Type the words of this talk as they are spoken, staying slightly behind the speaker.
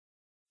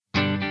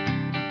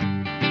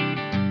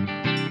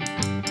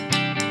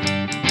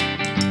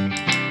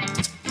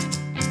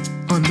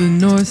On the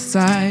north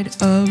side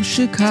of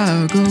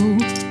Chicago,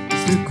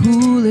 it's the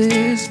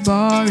coolest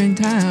bar in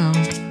town.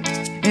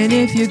 And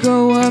if you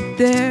go up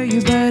there,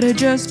 you better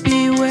just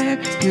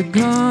beware. You're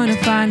gonna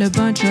find a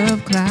bunch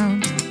of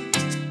clowns.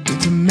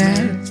 It's a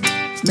mad,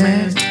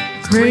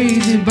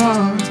 crazy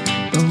bar.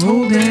 The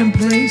whole damn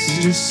place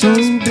is just so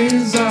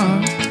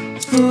bizarre,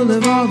 full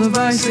of all the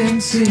vice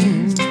and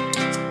sin.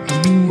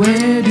 I mean,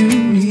 where do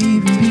we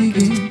even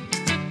begin?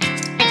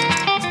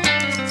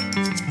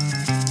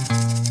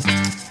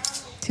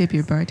 Tip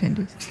your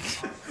bartenders.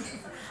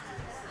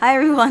 Hi,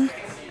 everyone.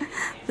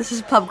 This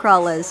is Pub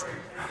Crawl Liz.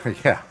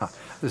 Yeah,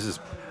 this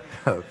is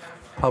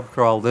Pub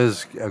Crawl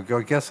Liz.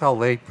 Guess how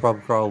late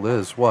Pub Crawl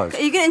Liz was?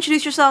 Are you going to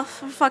introduce yourself,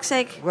 for fuck's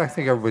sake? Well, I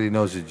think everybody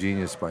knows the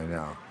genius by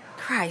now.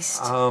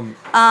 Christ.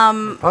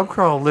 Pub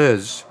Crawl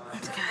Liz,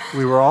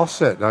 we were all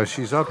set. Now,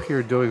 she's up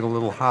here doing a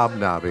little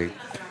hobnobbing,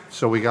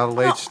 so we got a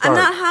late start. I'm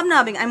not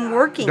hobnobbing. I'm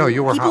working. No,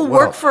 you were People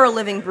work for a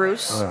living,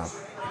 Bruce.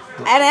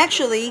 And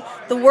actually,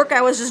 the work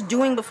I was just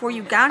doing before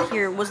you got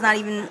here was not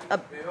even a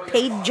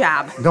paid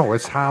job. No,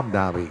 it's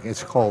hobnobbing.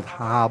 It's called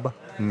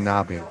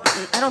hobnobbing.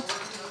 I don't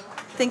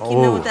think you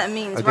know what that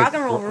means. Rock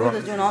and Roll Rude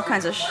is doing all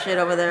kinds of shit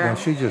over there. Yeah,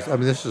 she just, I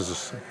mean,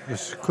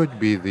 this could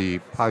be the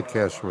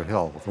podcast from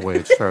hell, the way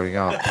it's starting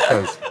out,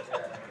 because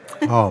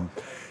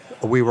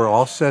we were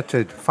all set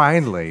to,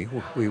 finally,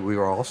 we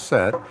were all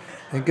set,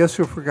 and guess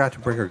who forgot to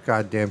bring her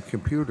goddamn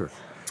computer?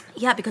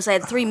 Yeah, because I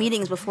had 3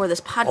 meetings before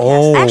this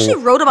podcast. I actually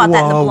wrote about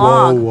that in the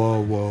blog.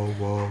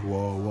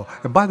 Whoa.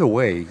 And by the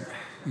way,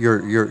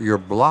 your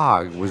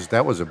blog was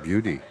a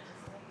beauty.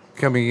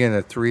 Coming in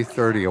at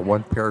 3:30, a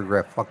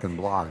 1-paragraph fucking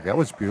blog. That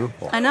was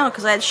beautiful. I know,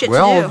 because I had shit to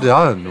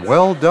do.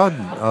 Well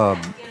done.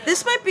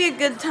 This might be a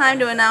good time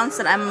to announce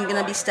that I'm going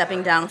to be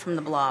stepping down from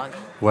the blog.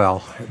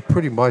 Well,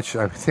 pretty much,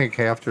 I think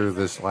after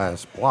this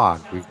last blog,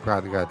 we've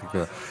probably got to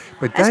go.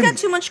 But I just got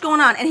too much going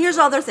on. And here's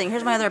the other thing.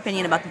 Here's my other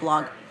opinion about the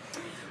blog.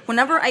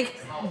 Whenever I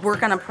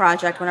work on a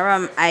project,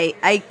 whenever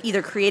I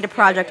either create a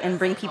project and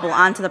bring people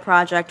onto the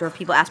project, or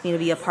people ask me to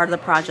be a part of the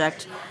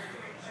project,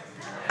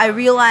 I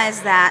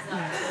realize that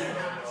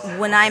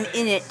when I'm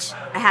in it,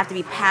 I have to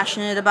be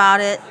passionate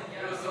about it,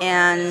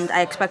 and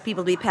I expect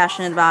people to be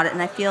passionate about it,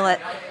 and I feel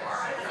that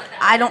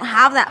I don't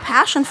have that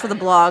passion for the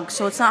blog,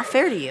 so it's not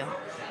fair to you.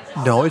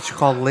 No, it's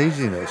called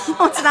laziness.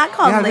 No, it's not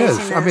called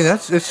laziness. It is. I mean,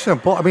 it's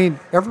simple. I mean,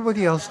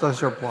 everybody else does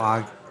their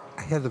blog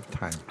ahead of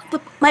time.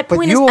 But my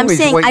point is, I'm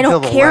saying I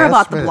don't care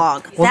about the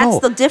blog. Well,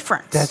 that's the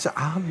difference. That's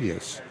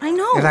obvious. I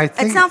know. And I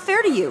think, it's not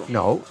fair to you.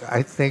 No,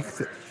 I think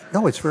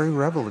it's very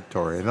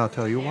revelatory, and I'll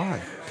tell you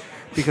why.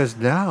 Because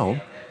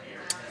now,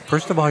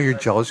 first of all, you're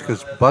jealous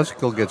because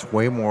Buzzkill gets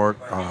way more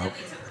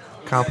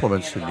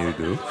compliments than you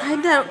do.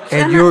 I don't.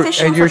 And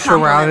you're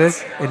surrounded,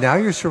 and now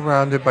you're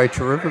surrounded by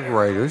terrific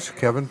writers.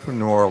 Kevin from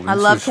New Orleans. I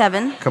love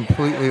Kevin.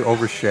 Completely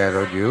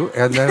overshadowed you,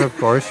 and then of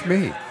course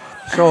me.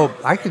 So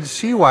I can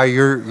see why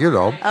you're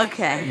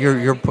okay.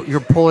 You're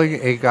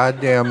pulling a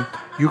goddamn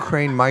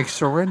Ukraine Mike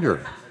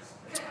surrender.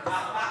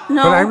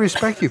 No. But I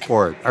respect you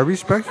for it.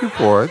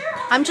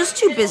 I'm just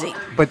too busy.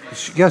 But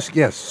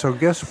yes. So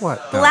guess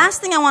what? The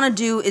last thing I want to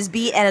do is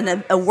be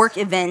at a work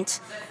event,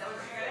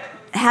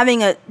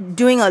 doing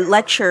a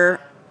lecture,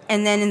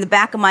 and then in the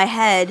back of my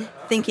head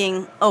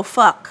thinking, "Oh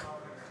fuck,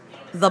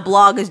 the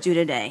blog is due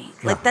today."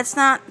 Yeah. Like that's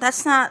not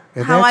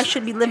how I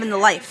should be living the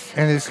life.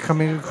 And it's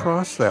coming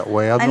across that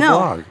way on the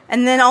blog.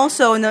 And then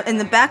also in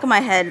the back of my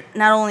head,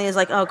 not only is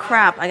like, "Oh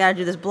crap, I got to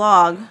do this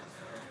blog,"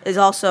 is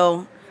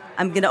also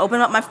I'm going to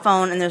open up my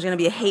phone and there's going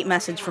to be a hate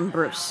message from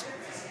Bruce.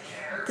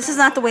 This is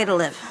not the way to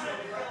live.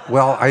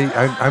 Well,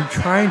 I'm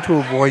trying to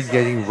avoid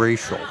getting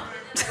racial.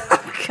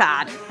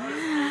 God.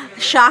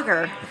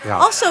 Shocker. Yeah.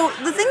 Also,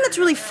 the thing that's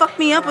really fucked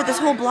me up with this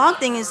whole blog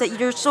thing is that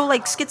you're so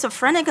like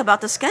schizophrenic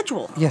about the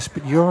schedule. Yes,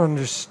 but you'll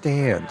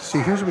understand. See,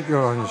 here's what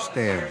you'll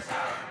understand.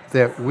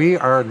 That we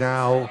are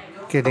now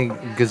getting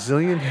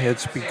gazillion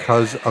hits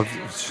because of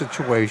a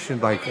situation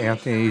like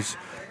Anthony's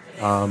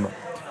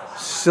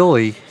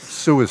silly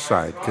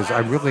suicide. Because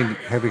I'm really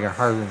having a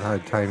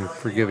hard time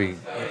forgiving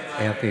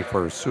Anthony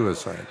for his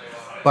suicide.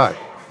 But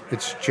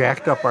it's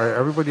jacked up.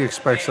 Everybody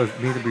expects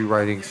me to be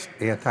writing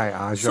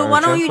anti-Aja. So why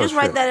don't you just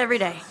write that every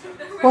day?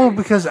 Well,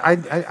 because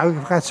I've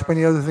got so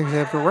many other things I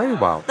have to write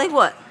about. Like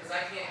what?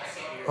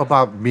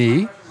 About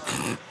me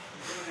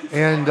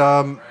and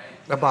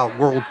about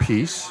world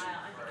peace.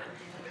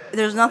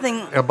 There's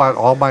nothing about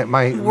all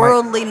my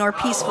worldly nor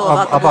peaceful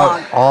about the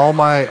blog. all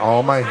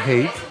my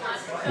hate,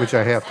 which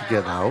I have to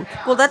get out.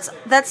 Well, that's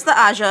the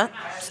Aja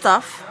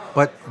stuff.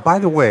 But, by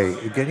the way,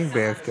 getting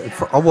back to...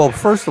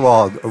 first of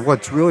all,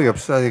 what's really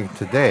upsetting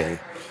today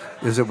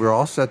is that we're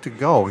all set to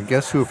go. And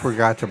guess who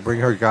forgot to bring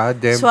her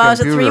goddamn computer? So I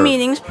was at 3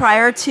 meetings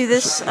prior to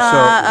this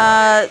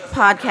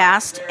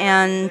podcast,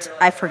 and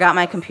I forgot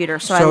my computer.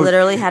 So I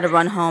literally had to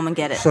run home and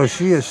get it. So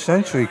she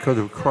essentially could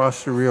have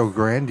crossed the Rio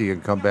Grande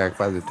and come back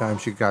by the time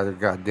she got her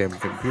goddamn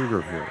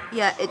computer here.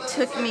 Yeah, it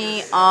took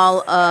me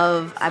all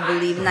of, I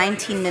believe,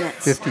 19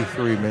 minutes.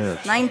 53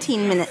 minutes.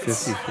 19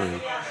 minutes.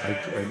 53.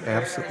 I'm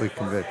absolutely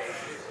convinced.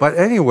 But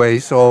anyway,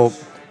 so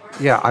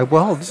Yeah,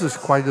 this is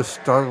quite a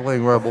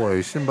startling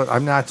revelation, but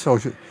I'm not so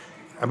sure.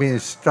 I mean,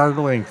 it's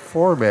startling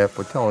format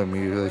for telling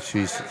me that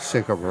she's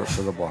sick of her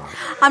for the blog.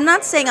 I'm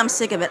not saying I'm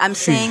sick of it. I'm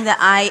saying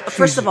that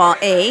first of all,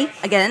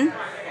 again,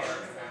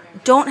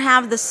 don't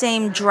have the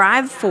same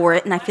drive for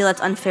it, and I feel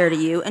that's unfair to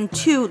you. And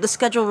two, the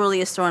schedule really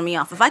is throwing me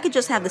off. If I could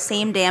just have the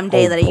same damn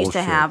day that I used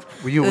to have,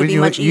 it would be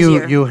much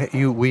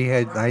easier. We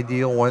had an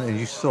ideal one, and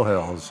you still had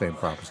all the same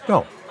problems.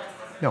 No.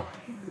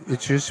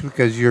 It's just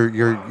because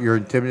you're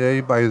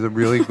intimidated by the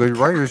really good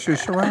writers you're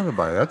surrounded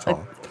by. That's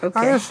all. Okay.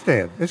 I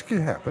understand. This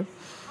can happen.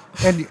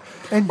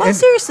 And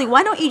seriously,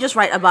 why don't you just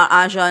write about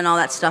Aja and all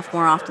that stuff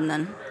more often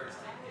then?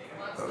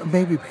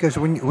 Maybe because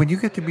when you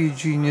get to be a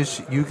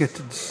genius, you get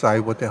to decide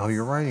what the hell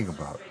you're writing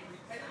about.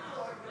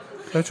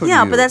 That's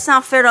what but that's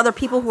not fair to other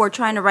people who are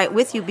trying to write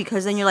with you,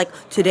 because then you're like,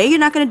 today you're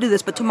not going to do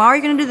this, but tomorrow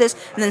you're going to do this,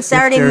 and then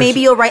Saturday maybe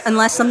you'll write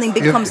unless something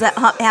big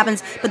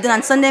happens, but then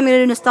on Sunday I'm going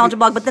to do nostalgia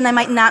blog, but then I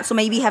might not, so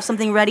maybe you have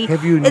something ready.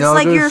 Have you it's noticed,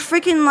 like you're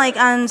freaking like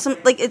on some,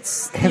 like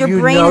it's, your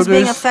brain is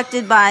being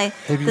affected by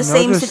the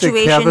same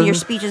situation your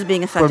speech is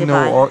being affected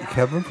by.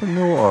 Kevin from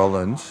New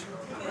Orleans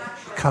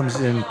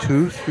comes in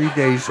 2-3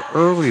 days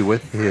early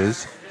with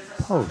his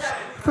post.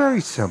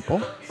 Very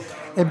simple.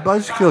 And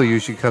Buzzkill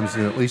usually comes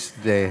in at least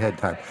a day ahead of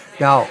time.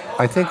 Now,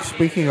 I think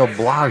speaking of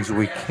blogs,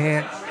 we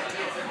can't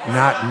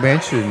not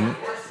mention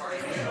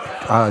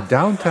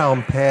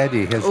Downtown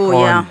Patty has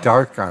gone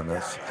dark on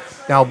us.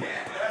 Now,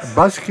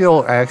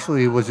 Buzzkill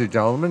actually was a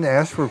gentleman,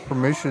 asked for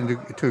permission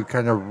to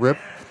kind of rip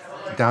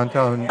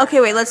Downtown.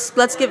 Okay, wait. Let's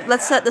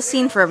set the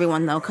scene for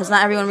everyone though, because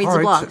not everyone reads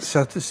the blogs.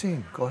 Set the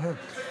scene. Go ahead.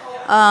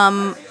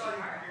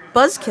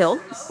 Buzzkill,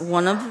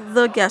 one of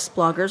the guest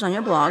bloggers on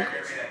your blog,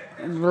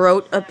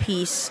 wrote a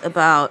piece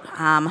about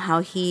how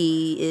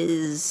he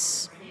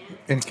is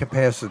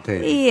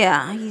incapacitated.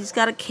 Yeah, he's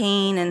got a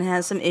cane and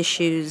has some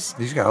issues.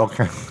 He's got all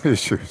kinds of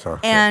issues.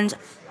 Okay. And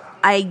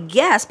I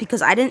guess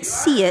because I didn't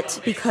see it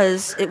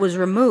because it was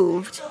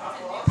removed,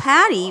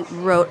 Patty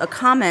wrote a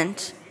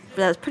comment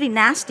that was a pretty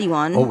nasty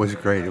one. Oh, it was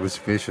great. It was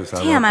vicious.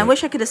 Damn, I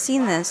wish I could have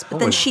seen this, but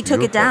then she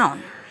took it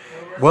down.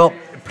 Well,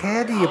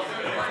 Patty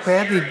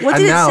what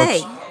did it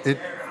say?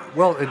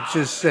 It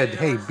just said,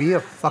 "Hey, be a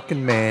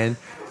fucking man.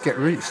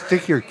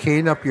 Stick your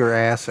cane up your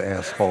ass,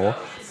 asshole.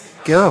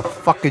 Get a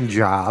fucking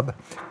job.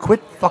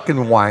 Quit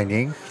fucking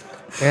whining.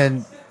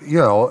 And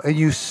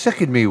you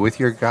sicken me with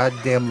your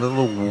goddamn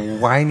little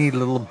whiny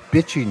little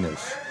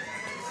bitchiness."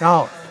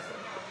 Now,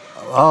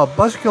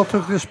 Buzzkill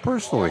took this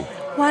personally.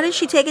 Why did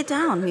she take it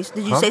down?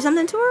 Did you say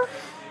something to her?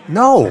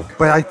 No,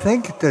 but I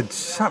think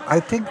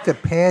that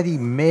Patty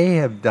may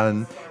have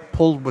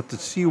pulled what the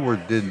C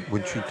word did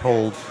when she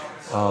told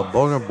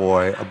Boner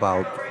Boy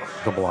about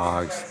the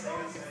blogs.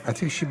 I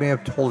think she may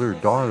have told her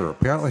daughter.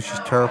 Apparently, she's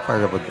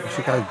terrified of it.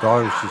 She got a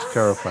daughter she's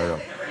terrified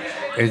of.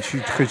 And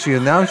because she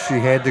announced she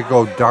had to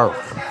go dark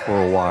for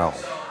a while.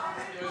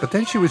 But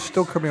then she was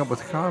still coming up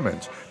with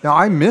comments. Now,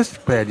 I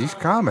missed Patty's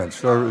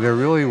comments. There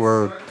really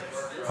were...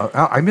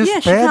 I missed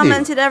Patty. Yeah, she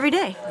commented every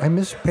day. I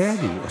missed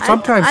Patty.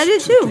 Sometimes I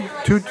did too.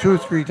 Two or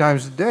three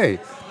times a day.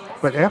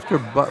 But after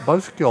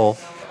Buzzkill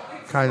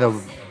kind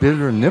of bit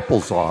her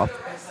nipples off...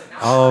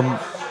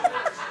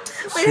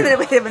 Wait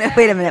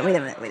a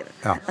minute.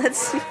 Yeah. Let's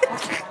see.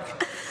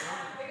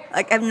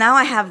 Now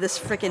I have this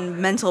freaking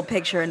mental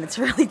picture, and it's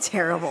really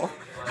terrible.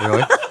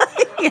 Really?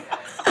 Yeah.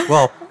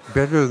 Well,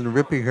 better than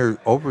ripping her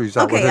ovaries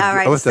out with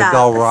stop, a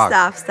dull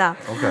rock. Stop.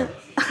 Okay.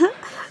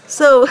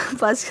 So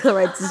Buzzkill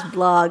writes this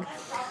blog.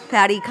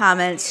 Patty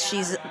comments.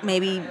 She's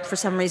maybe for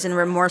some reason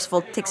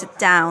remorseful, takes it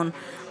down.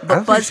 But I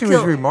don't think she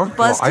was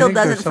remarkable. Buzzkill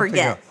doesn't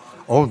forget.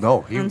 Oh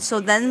no. And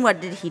so then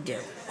what did he do?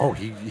 Oh,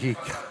 he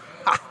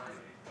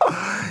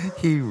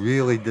he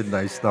really did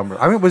nice numbers.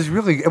 I mean,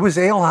 it was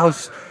Ale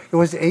House. It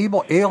was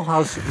Ale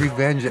House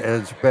revenge at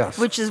its best.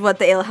 Which is what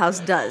the Ale House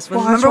does.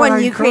 Remember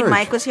when Ukraine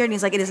Mike was here and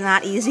he's like, it is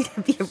not easy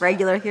to be a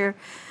regular here?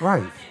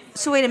 Right.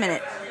 So wait a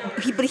minute.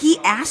 But he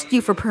asked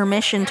you for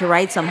permission to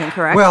write something,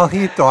 correct? Well,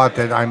 he thought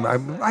that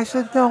I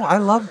said, no, I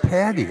love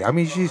Patty. I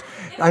mean,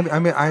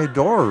 I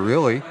adore her,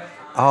 really.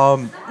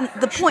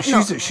 The point,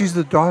 she's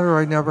the daughter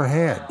I never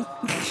had.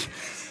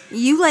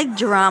 You like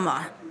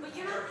drama.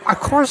 Of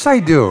course I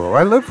do.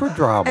 I live for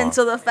drama. And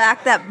so the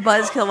fact that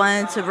Buzzkill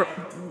wanted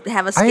to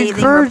have a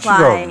scathing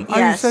reply, him.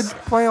 Yes. I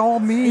said, by all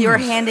means. You were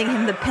handing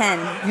him the pen.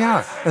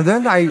 Yeah. And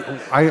then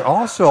I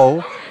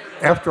also,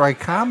 after I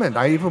comment,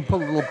 I even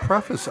put a little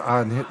preface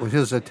on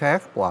his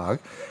attack blog.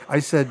 I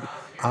said,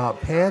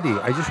 Patty,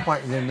 I just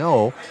want you to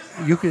know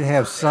you could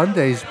have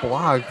Sunday's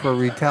blog for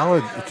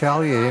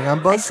retaliating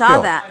on Buzzkill. I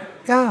saw that.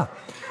 Yeah.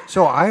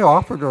 So I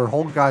offered her a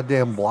whole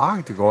goddamn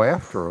blog to go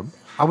after him.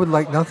 I would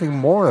like nothing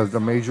more of the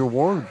major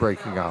war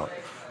breaking out.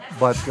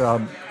 But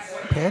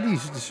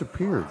Patty's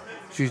disappeared.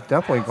 She's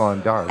definitely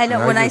gone dark. I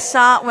know. When I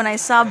saw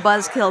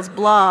Buzzkill's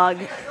blog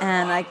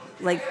and I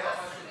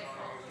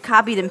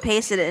copied and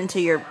pasted it into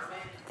your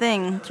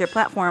thing, to your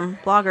platform,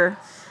 Blogger,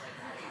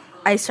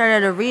 I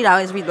started to read. I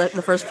always read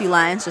the first few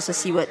lines just to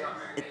see what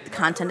the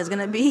content is going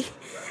to be.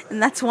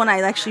 And that's when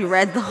I actually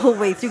read the whole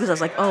way through because I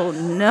was like, oh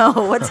no,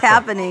 what's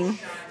happening?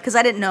 because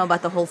I didn't know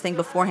about the whole thing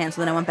beforehand.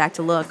 So then I went back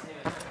to look.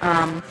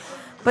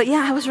 But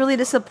yeah, I was really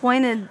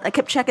disappointed. I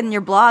kept checking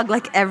your blog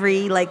like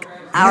every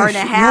hour and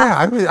a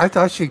half. Yeah, I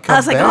thought she'd come I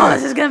was like, back. oh,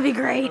 this is gonna be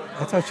great.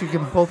 I thought she'd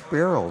give both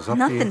barrels. Up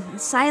Nothing.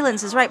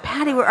 Silence is right.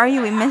 Patty, where are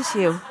you? We miss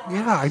you.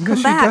 Yeah, I miss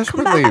you back,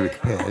 come desperately,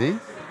 back. Patty.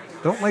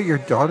 Don't let your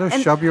daughter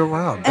shove you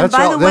around. And That's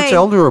by the way, that's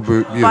elder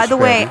abuse. By the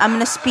way, Patty. I'm going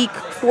to speak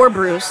for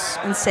Bruce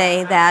and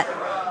say that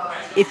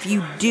if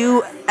you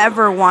do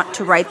ever want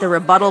to write the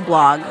rebuttal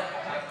blog,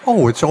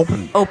 Oh, it's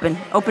open. open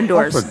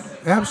doors, Open.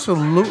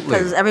 Absolutely.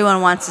 because everyone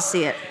wants to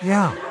see it.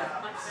 Yeah.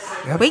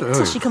 Wait till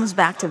Absolutely. she comes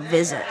back to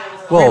visit.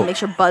 Well- We're gonna make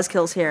sure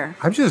Buzzkill's here.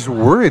 I'm just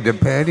worried that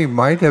Patty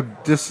might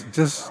have just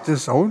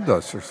disowned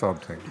us or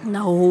something.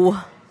 No,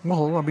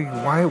 Well, I mean,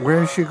 why? Where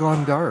has she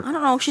gone dark? I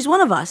don't know. She's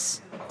one of us.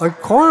 Of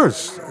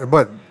course,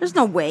 but There's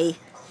no way.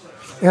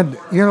 and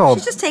you know,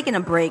 She's just taking a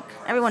break.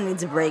 Everyone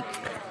needs a break.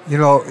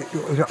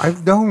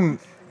 I've known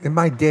in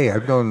my day,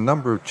 I've known a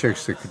number of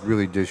chicks that could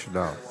really dish it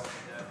out.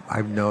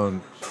 I've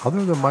known,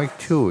 other than Mike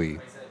Toohey,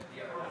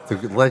 the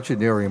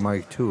legendary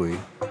Mike Toohey.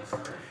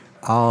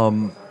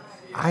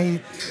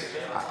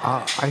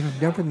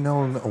 I've never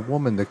known a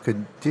woman that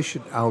could dish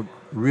it out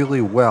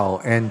really well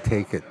and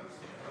take it.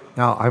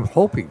 Now, I'm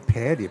hoping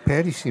Patty.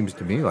 Patty seems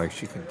to me like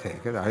she can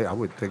take it. I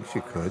would think she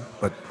could,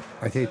 but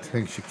I hate to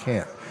think she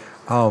can't.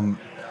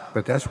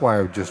 But that's why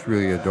I just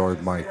really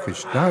adored Mike,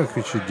 because not only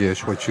could she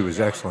dish what she was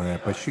excellent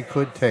at, but she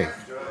could take.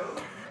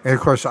 And of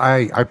course,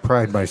 I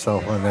pride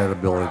myself on that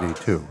ability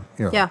too.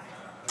 You know. Yeah.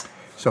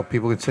 So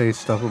people could say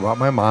stuff about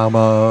my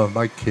mama,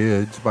 my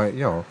kids, but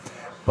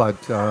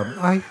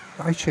I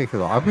shake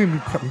it off. I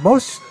mean,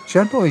 most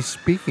generally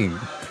speaking,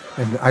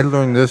 and I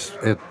learned this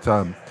at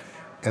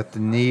the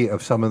knee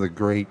of some of the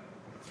great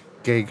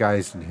gay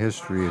guys in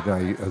history,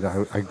 and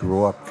I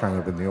grew up kind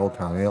of in the Old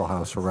Town Ale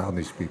House around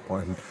these people.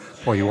 And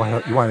boy, you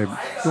want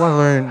to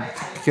learn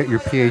to get your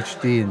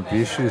PhD in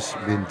vicious,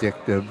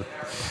 vindictive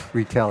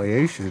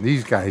retaliation.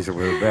 These guys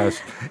were the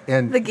best.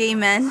 And The gay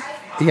men.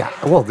 yeah,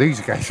 well,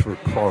 these guys were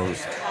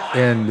pros,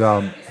 and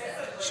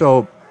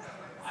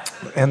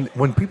and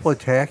when people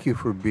attack you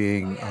for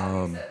being,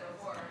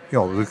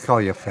 they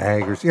call you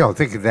faggers,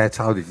 thinking that's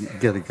how to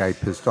get a guy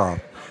pissed off.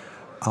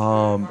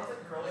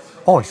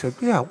 I said,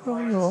 yeah,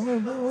 well,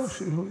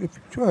 if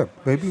sure,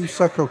 maybe you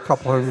suck a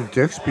couple hundred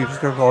dicks, people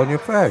start calling you a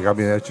fag. I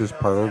mean, that's just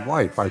part of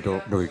life. I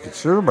don't really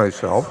consider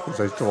myself, because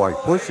I still like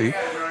pussy,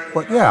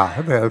 but yeah,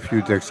 I've had a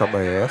few dicks up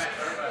my ass.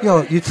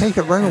 You take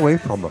it right away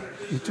from them.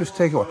 You just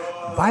take it away.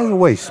 By the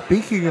way,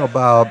 speaking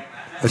about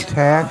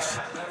attacks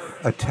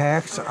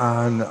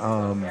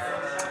on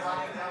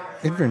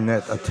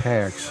internet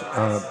attacks,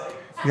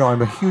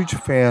 I'm a huge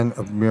fan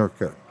of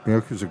Mirka.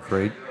 Mirka's a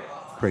great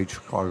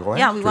Chicago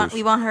Yeah, actress.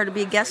 we want her to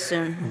be a guest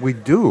soon. We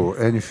do,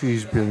 and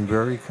she's been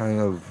very kind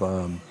of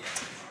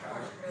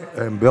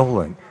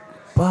ambivalent.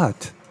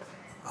 But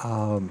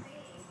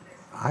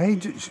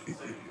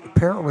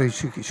apparently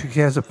she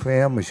has a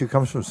family. She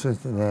comes from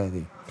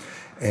Cincinnati,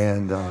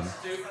 and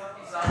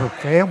her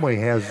family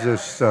has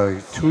this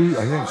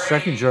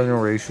second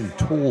generation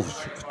tool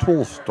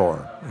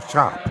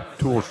shop.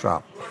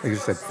 I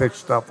guess they fix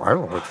stuff. I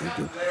don't know what they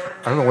do.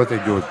 I don't know what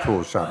they do at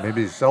tool shop.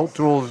 Maybe they sell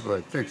tools, but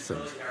they fix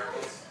things.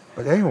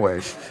 But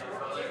anyway,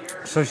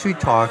 so she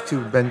talked.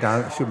 She'd been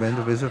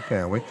to visit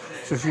family.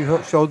 So she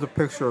showed the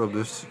picture of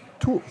this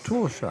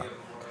tool shop.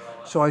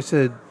 So I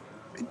said,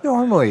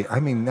 normally, I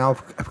mean, now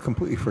I've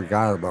completely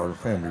forgot about her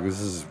family because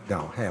this has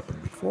now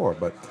happened before.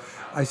 But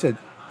I said,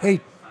 hey,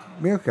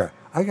 Mirka,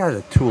 I got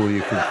a tool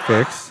you can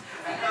fix.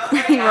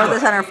 You wrote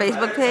this on our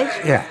Facebook page?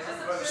 Yeah.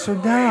 So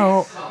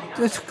now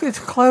it's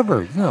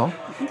clever,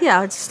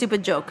 Yeah, it's a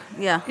stupid joke.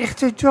 Yeah.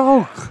 It's a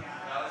joke.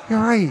 You're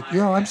right.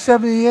 I'm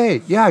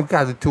 78. Yeah, I've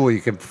got a tool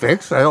you can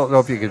fix. I don't know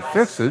if you can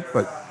fix it,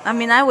 but I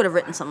mean, I would have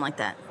written something like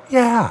that.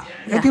 yeah.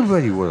 Yeah.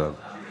 Anybody would have.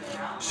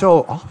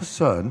 So all of a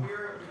sudden,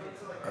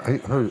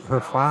 her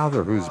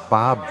father, who's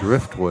Bob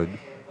Driftwood,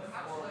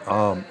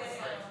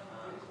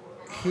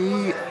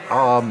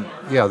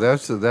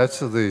 that's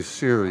the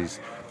series.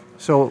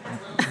 So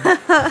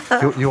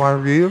you want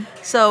to read him?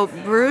 So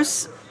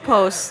Bruce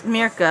posts,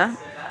 Mirka,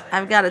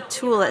 I've got a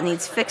tool that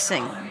needs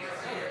fixing.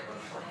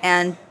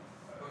 And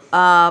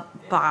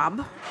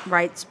Bob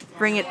writes,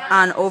 bring it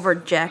on over,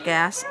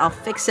 jackass. I'll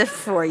fix it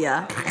for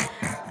ya.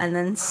 And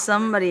then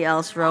somebody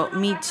else wrote,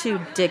 me too,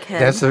 dickhead.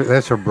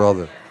 That's her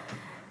brother.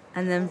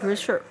 And then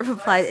Bruce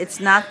replied, it's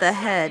not the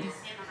head.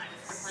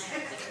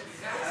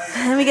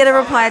 And then we get a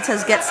reply that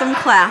says, get some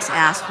class,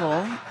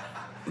 asshole.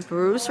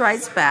 Bruce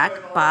writes back,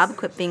 Bob,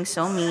 quit being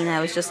so mean. I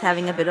was just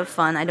having a bit of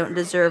fun. I don't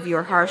deserve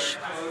your harsh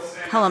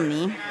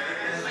calumny.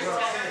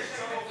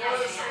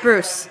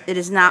 Bruce, it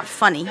is not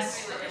funny.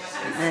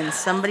 And then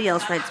somebody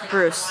else writes,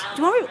 Bruce,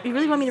 you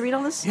really want me to read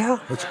all this? Yeah,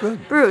 that's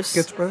good. Bruce,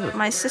 Gets better.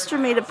 my sister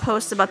made a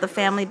post about the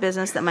family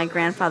business that my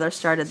grandfather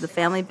started. The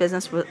family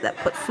business that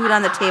put food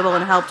on the table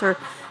and helped her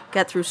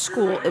get through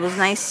school. It was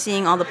nice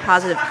seeing all the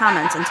positive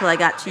comments until I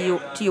got to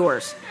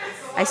yours.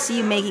 I see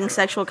you making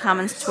sexual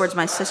comments towards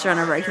my sister on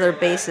a regular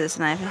basis,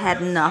 and I've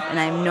had enough, and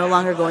I'm no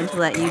longer going to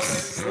let you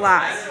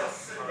slide.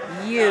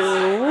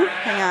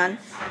 hang on,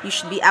 you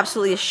should be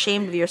absolutely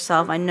ashamed of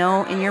yourself. I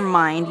know in your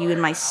mind you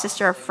and my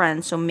sister are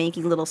friends, so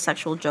making little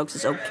sexual jokes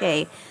is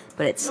okay,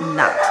 but it's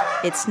not.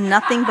 It's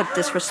nothing but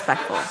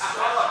disrespectful.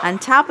 On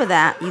top of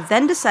that, you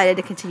then decided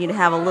to continue to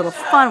have a little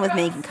fun with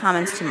making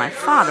comments to my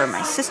father,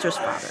 my sister's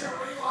father.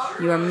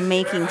 You are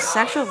making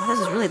sexual, this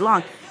is really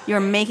long, you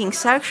are making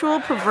sexual,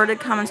 perverted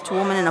comments to a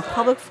woman in a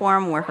public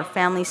forum where her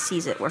family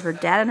sees it, where her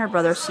dad and her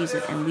brother sees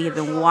it, and we have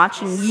been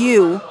watching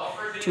you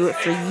do it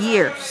for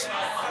years.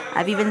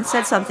 I've even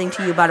said something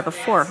to you about it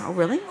before. Oh,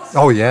 really?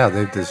 Oh, yeah,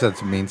 they said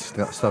some mean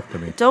stuff to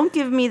me. Don't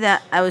give me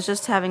that I was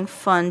just having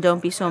fun,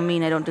 don't be so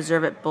mean, I don't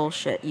deserve it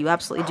bullshit. You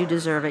absolutely do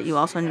deserve it. You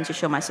also need to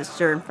show my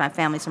sister and my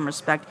family some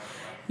respect.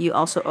 You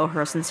also owe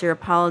her a sincere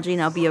apology.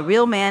 Now be a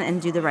real man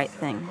and do the right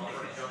thing.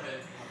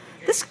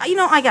 This,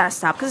 I gotta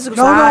stop because this goes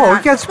on. No,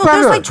 it gets better.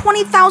 There's like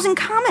 20,000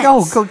 comments.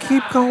 No,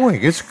 keep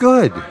going. It's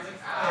good.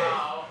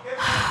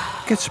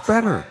 It gets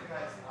better.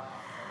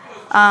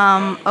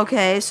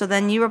 Okay, so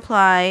then you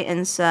reply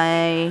and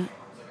say,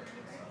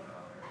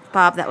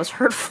 Bob, that was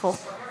hurtful.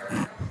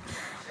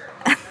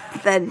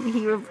 Then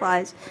he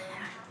replies,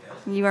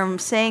 you are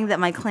saying that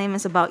my claim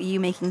is about you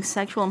making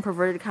sexual and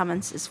perverted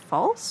comments is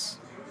false?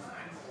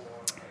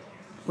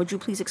 Would you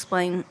please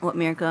explain what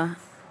Mirka,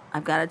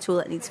 I've got a tool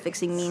that needs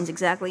fixing means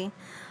exactly?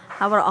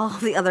 How about all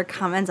the other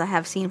comments I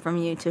have seen from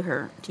you to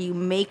her? Do you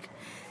make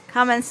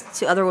comments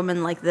to other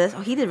women like this?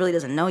 Oh, he really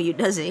doesn't know you,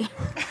 does he?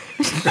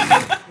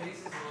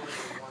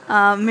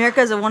 Mirka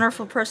is a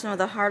wonderful person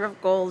with a heart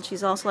of gold.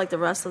 She's also like the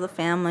rest of the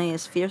family,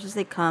 as fierce as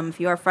they come.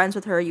 If you are friends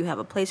with her, you have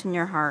a place in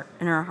your heart.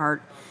 In her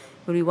heart,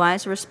 it would be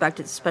wise to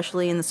respect it,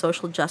 especially in the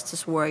social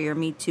justice warrior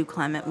Me Too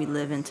climate we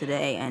live in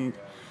today. And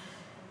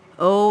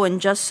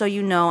just so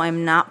you know,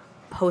 I'm not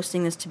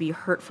posting this to be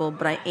hurtful,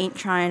 but I ain't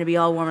trying to be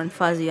all warm and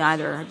fuzzy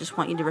either. I just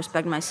want you to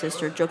respect my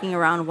sister. Joking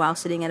around while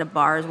sitting at a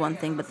bar is one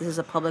thing, but this is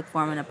a public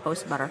forum and a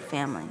post about our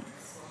family.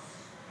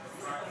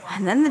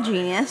 And then the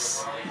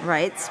genius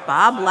writes,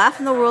 Bob, laugh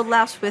and the world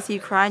laughs with you,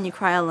 cry and you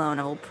cry alone.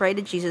 I will pray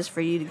to Jesus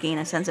for you to gain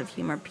a sense of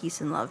humor,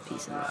 peace and love,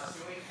 peace and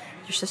love.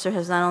 Your sister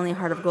has not only a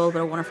heart of gold, but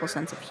a wonderful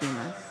sense of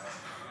humor.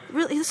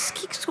 Really, this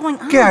keeps going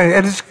on. Yeah,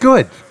 and it's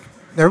good.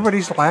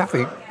 Everybody's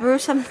laughing.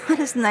 Bruce, I'm not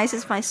as nice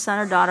as my son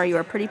or daughter. You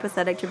are pretty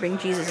pathetic to bring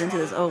Jesus into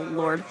this. Oh,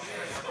 Lord.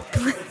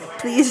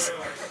 Please.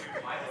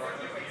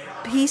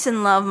 Peace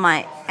and love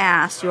my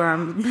ass. You are a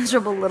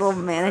miserable little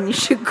man and you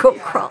should go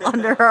crawl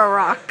under a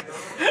rock.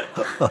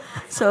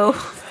 So,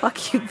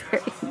 fuck you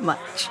very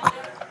much.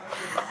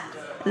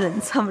 And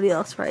then somebody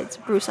else writes,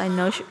 Bruce, I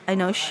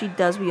know she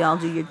does. We all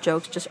do. Your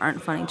jokes just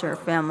aren't funny to her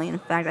family. In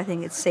fact, I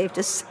think it's safe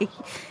to say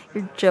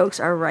your jokes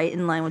are right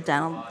in line with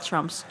Donald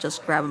Trump's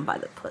just grab him by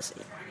the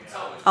pussy.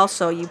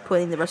 Also, you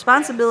putting the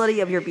responsibility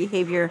of your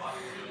behavior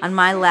on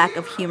my lack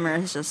of humor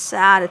is just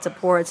sad. It's a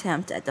poor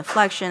attempt at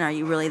deflection. Are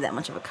you really that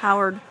much of a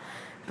coward?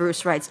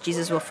 Bruce writes,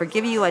 Jesus will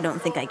forgive you. I don't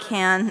think I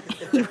can.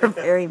 You were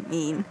very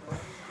mean.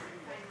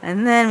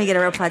 And then we get a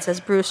reply that says,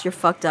 Bruce, you're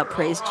fucked up.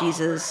 Praise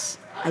Jesus.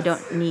 I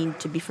don't need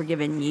to be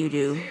forgiven. You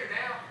do.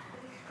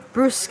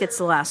 Bruce gets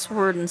the last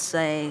word and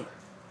say,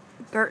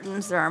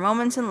 Gertens, there are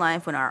moments in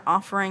life when after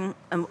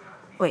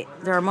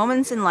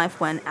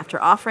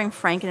offering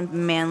frank and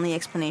manly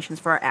explanations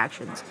for our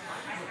actions,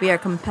 we are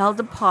compelled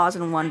to pause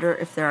and wonder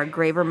if there are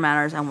graver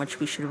matters on which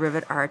we should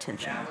rivet our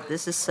attention.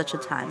 This is such a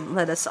time.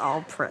 Let us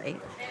all pray.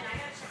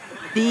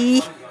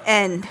 The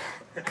end.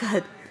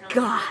 Good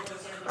God.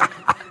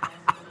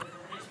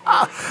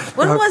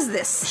 When was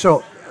this?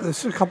 So,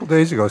 this is a couple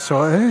days ago.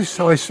 So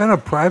I sent a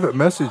private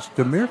message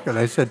to Mirka, and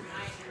I said,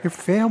 your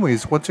family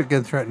is once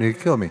again threatening to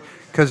kill me.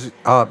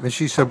 And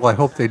she said, well, I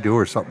hope they do,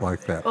 or something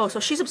like that. Oh, so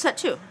she's upset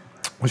too.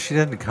 Well, she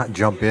didn't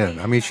jump in.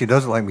 I mean, she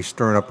doesn't like me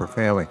stirring up her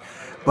family.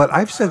 But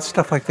I've said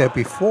stuff like that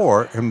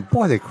before, and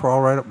boy, they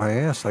crawl right up my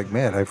ass like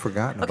mad. I've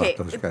forgotten about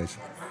those guys.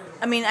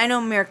 I mean, I know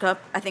Mirka,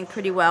 I think,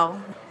 pretty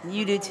well.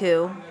 You do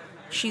too.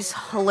 She's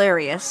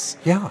hilarious.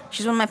 Yeah.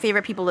 She's one of my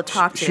favorite people to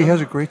talk to. She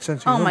has a great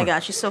sense of humor. Oh my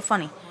gosh, she's so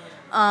funny.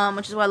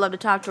 Which is why I love to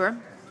talk to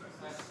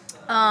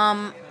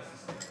her.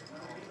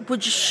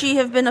 Would she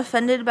have been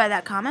offended by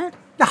that comment?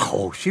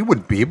 No, she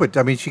wouldn't be, but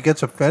I mean, she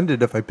gets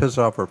offended if I piss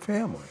off her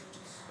family.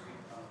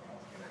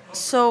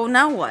 So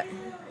now what?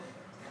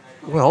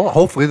 Well,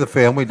 hopefully the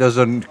family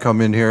doesn't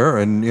come in here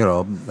and,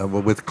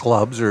 with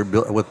clubs or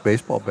with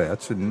baseball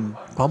bats and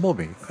pummel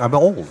me. I'm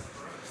old.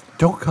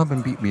 Don't come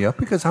and beat me up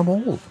because I'm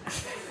old.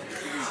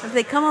 If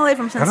they come away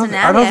from Cincinnati,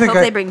 I hope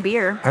they bring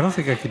beer. I don't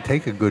think I can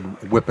take a good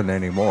whipping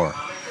anymore.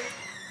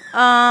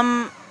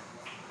 Anyway,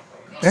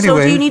 so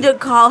do you need to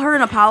call her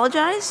and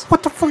apologize?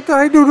 What the fuck did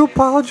I do to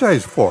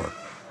apologize for?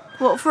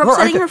 Well, for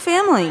upsetting her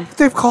family.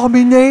 They've called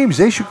me names.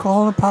 They should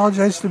call and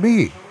apologize to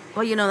me.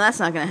 Well, that's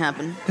not going to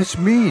happen. It's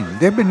mean.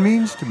 They've been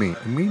mean to me.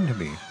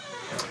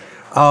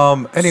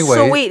 Anyway.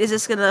 So wait, is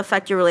this going to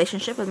affect your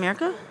relationship with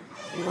Mirka?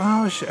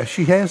 Well,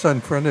 she has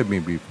unfriended me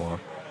before.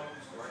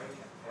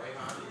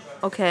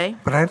 Okay.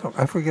 But I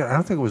forget. I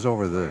don't think it was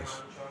over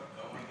this.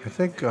 I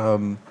think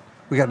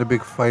we got in a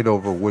big fight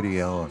over Woody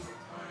Allen.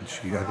 I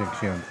think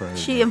she unfriended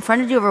me. She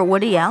unfriended you over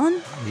Woody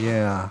Allen?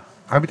 Yeah.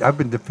 I've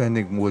been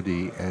defending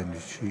Woody, and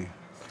she.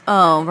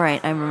 Oh, right.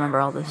 I remember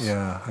all this.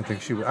 Yeah, I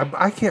think she.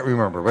 I can't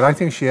remember, but I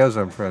think she has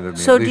unfriended me.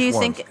 So at do least you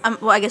once.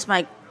 think? Well, I guess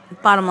my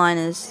bottom line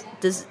is: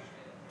 does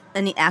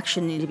any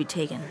action need to be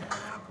taken?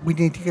 We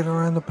need to get her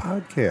on the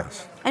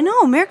podcast? I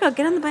know, America,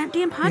 get on the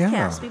damn podcast.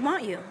 Yeah. We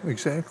want you.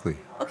 Exactly.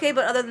 Okay,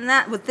 but other than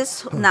that, with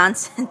this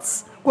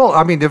nonsense, Well,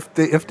 I mean, if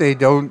they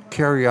don't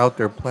carry out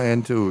their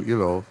plan to, you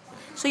know.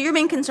 so your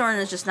main concern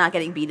is just not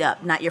getting beat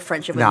up, not your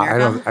friendship with No,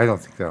 America. I don't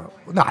think that.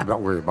 No, I'm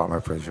not worried about my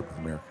friendship with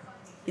America.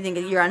 You think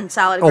you're on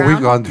solid Oh, ground?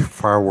 we've gone through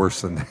far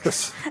worse than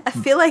this. I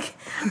feel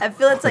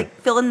it's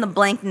like fill in the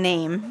blank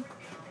name.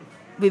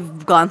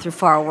 We've gone through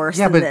far worse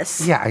than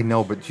this. Yeah, I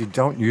know, but you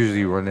don't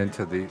usually run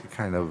into the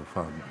kind of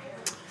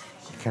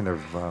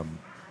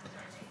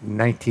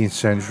 19th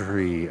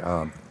century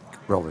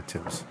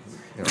relatives.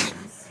 You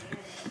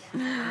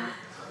know.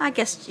 I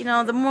guess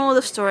the moral of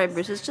the story,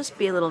 Bruce, is just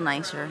be a little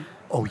nicer.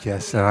 Oh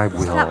yes, and I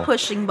will. Stop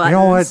pushing You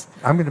know what? buttons.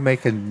 I'm going to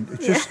make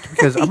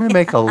because I'm going to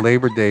make a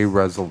Labor Day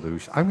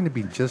resolution. I'm going to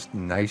be just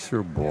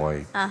nicer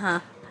boy.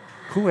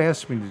 Who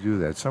asked me to do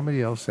that?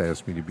 Somebody else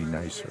asked me to be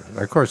nicer.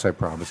 Of course, I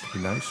promised to be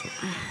nicer.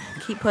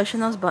 Keep pushing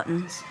those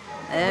buttons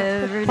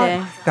every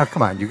day. Now,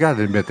 come on. You got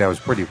to admit that was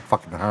pretty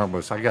fucking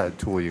harmless. I got a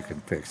tool you can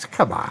fix.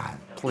 Come on,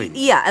 please.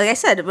 Yeah, like I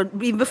said,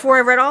 before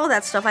I read all of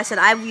that stuff, I said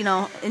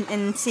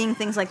in seeing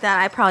things like that,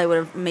 I probably would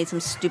have made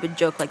some stupid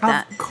joke like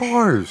that, Of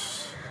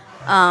course.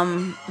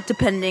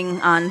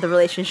 depending on the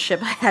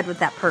relationship I had with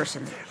that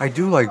person. I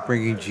do like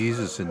bringing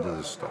Jesus into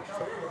this stuff,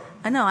 though.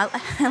 I know. I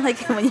like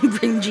it when you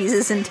bring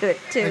Jesus into it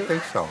I too.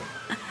 think so.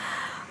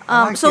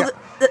 So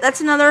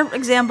that's another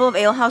example of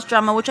alehouse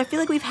drama, which I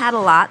feel like we've had a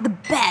lot. The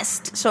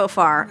best so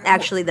far,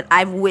 actually, that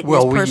I've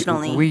witnessed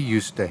personally we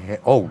used to have.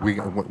 Oh,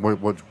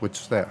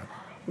 what's that?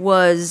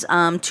 was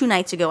 2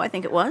 nights ago, I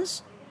think it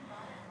was.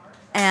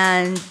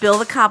 And Bill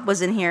the cop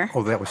was in here.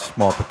 Oh, that was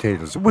Small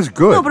Potatoes. It was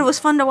good. No, but it was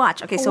fun to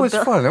watch. Okay, It so was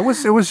Bill, fun. It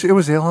was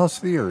Alehouse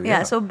Theater.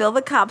 yeah, so Bill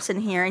the cop's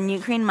in here, and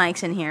Ukraine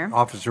Mike's in here.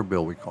 Officer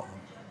Bill, we call him.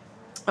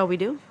 Oh, we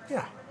do?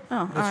 Yeah.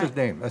 Oh, That's all his right.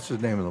 name. That's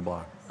his name in the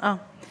block. Oh,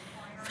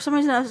 for some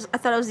reason I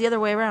thought it was the other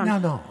way around.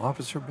 No,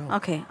 Officer Bill.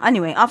 Okay.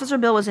 Anyway, Officer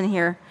Bill was in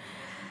here,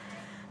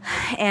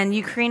 and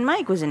Ukraine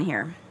Mike was in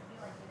here,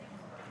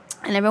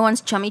 and everyone's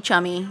chummy,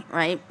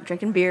 right?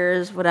 Drinking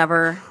beers,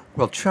 whatever.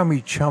 Well,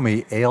 chummy,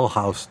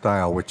 alehouse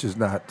style, which is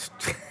not.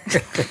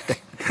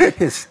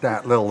 It's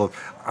not little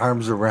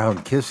arms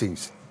around kissing,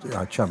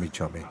 chummy.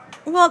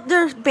 Well,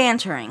 there's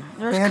bantering.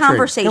 There's Bantering.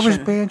 conversation. There was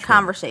bantering.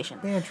 Conversation.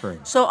 Bantering.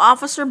 So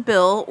Officer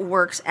Bill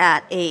works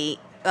at a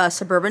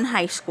suburban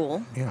high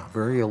school. Yeah,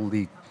 very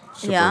elite.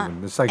 Suburban.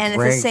 Yeah, It's like and it's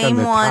the ranked same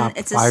on the one. top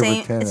It's the 5 or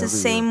same. 10 It's the every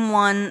same year.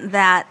 one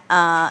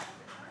that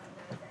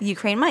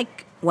Ukraine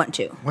Mike went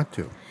to. Went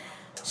to.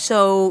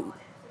 So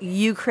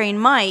Ukraine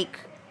Mike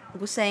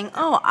was saying,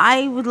 "Oh,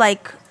 I would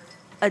like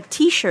a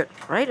T-shirt,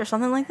 right, or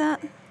something like that."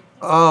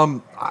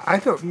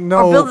 I don't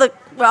know.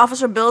 Or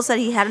Officer Bill said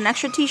he had an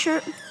extra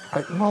T-shirt.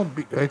 I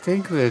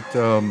think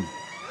that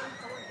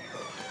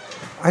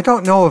I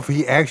don't know if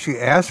he actually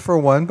asked for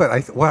one,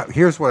 but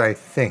here's what I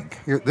think.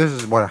 This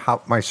is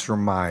my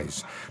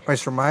surmise. My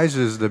surmise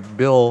is that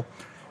Bill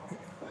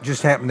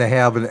just happened to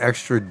have an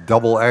extra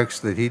double X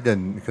that he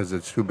didn't because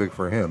it's too big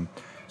for him.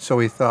 So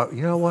he thought,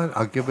 you know what?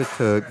 I'll give it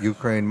to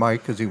Ukraine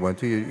Mike because he went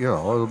to,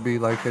 it'll be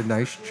like a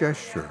nice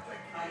gesture.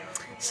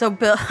 So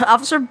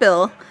Officer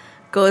Bill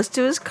goes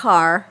to his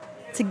car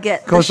to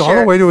get Goes the all the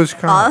shirt. way to his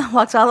car.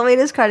 Walks all the way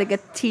to his car to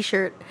get the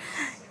T-shirt.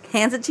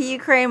 Hands it to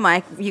Ukraine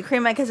Mike.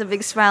 Ukraine Mike has a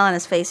big smile on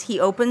his face. He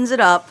opens it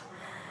up,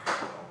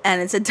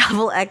 and it's a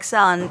double XL,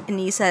 and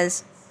he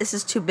says, "This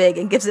is too big,"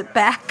 and gives it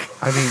back.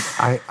 I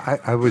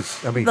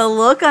mean, The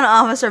look on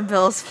Officer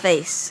Bill's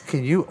face.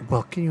 Can you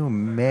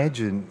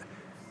imagine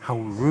how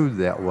rude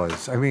that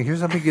was? I mean, here's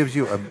somebody gives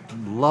you a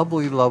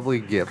lovely, lovely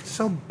gift. It's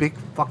so big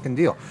fucking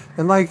deal.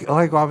 And like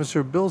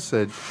Officer Bill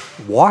said,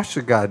 wash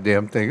the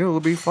goddamn thing. It'll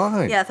be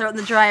fine. Yeah, throw it in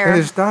the dryer. And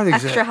it's not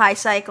extra high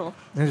cycle.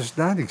 And it's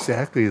not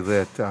exactly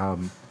that,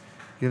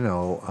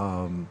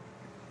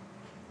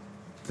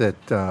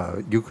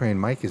 that Ukraine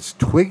Mike is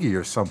Twiggy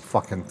or some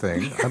fucking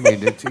thing. I mean,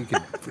 he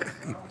could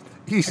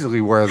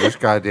easily wear this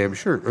goddamn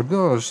shirt.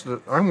 Notice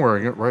that I'm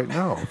wearing it right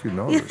now, if you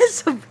notice.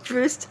 So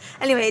Bruce.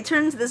 Anyway, it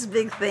turns this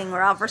big thing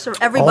where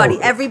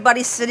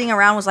everybody sitting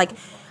around was like,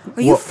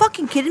 "Are you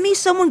fucking kidding me?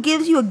 Someone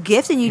gives you a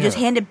gift and you just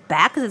hand it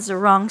back because it's the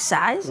wrong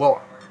size."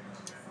 Well,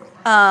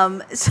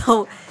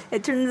 so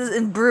it turns,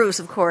 and Bruce,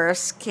 of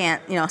course,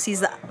 can't, sees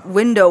the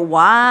window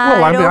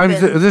wide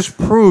open. this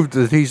proved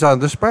that he's on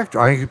the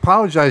spectrum. I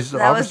apologize to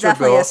That was Officer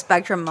definitely Bill, a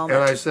spectrum moment.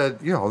 And I said,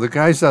 the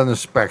guy's on the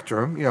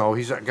spectrum.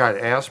 He's got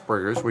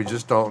Asperger's. We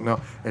just don't know.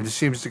 And it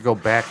seems to go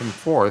back and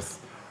forth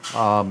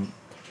on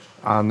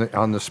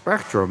the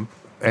spectrum.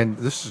 And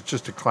this is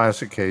just a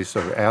classic case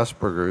of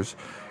Asperger's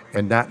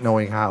and not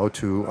knowing how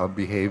to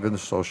behave in a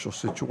social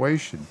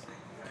situation.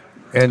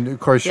 And, of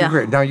course,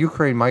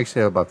 Ukraine Mike's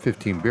had about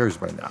 15 beers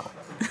by now.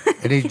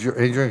 And he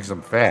drinks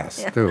them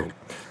fast, too.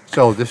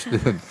 So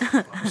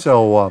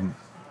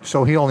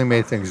so he only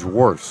made things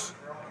worse.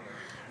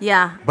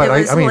 Yeah, But it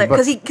was I mean,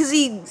 because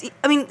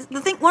I mean,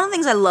 one of the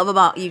things I love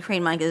about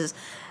Ukraine Mike is,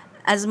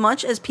 as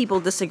much as people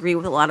disagree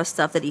with a lot of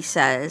stuff that he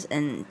says,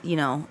 and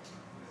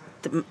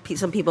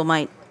some people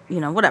might,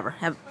 whatever,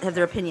 have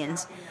their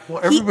opinions.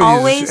 well, he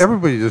always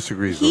everybody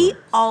disagrees. he with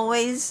him.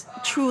 always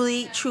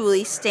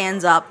truly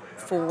stands up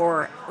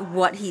for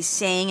what he's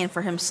saying and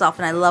for himself,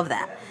 and I love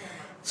that.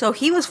 So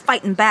he was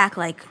fighting back,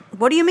 like,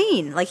 what do you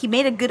mean? Like, he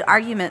made a good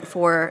argument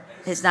for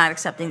his not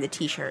accepting the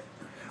T-shirt.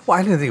 Well,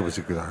 I didn't think it was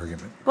a good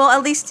argument. Well,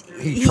 at least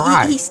He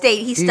tried. He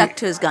stuck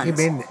to his guns.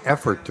 He made an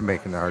effort to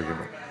make an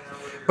argument.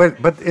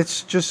 But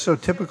it's just so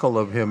typical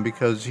of him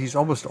because he's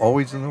almost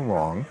always in the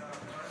wrong,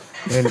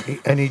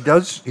 and he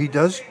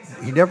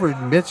never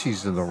admits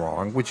he's in the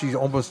wrong, which he's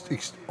almost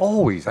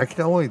always. I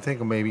can only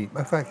think of in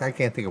fact, I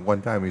can't think of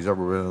one time he's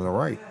ever been in the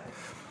right.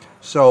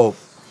 So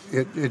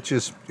it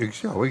just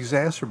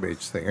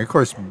exacerbates things. Of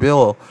course,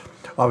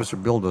 Officer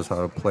Bill knows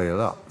how to play it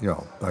up.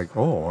 Like he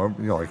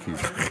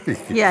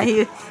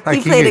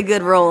played a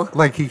good role.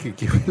 Like he could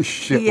give a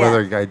shit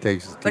whether a guy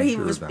takes his But he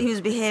T-shirt or not.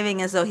 was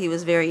behaving as though he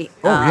was very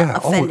Oh,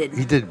 offended.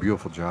 he did a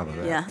beautiful job of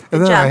that. Yeah. And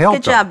Good then I job. helped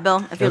Good job, him.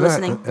 Bill, if you're And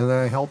then listening. And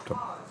then I helped him.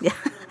 Yeah.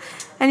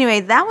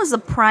 Anyway, that was a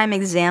prime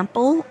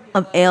example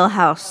of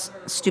alehouse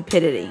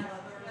stupidity,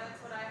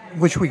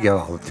 Which we get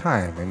all the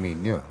time. I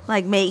mean,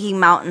 like making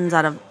mountains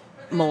out of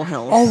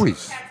molehills.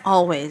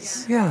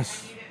 Always.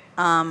 Yes.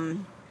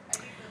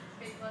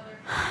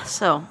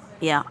 So,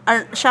 yeah.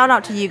 Shout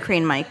out to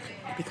Ukraine Mike,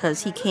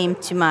 because he came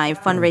to my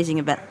fundraising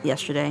event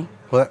yesterday.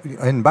 Well,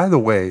 and by the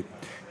way,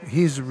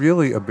 he's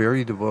really a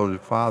very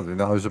devoted father.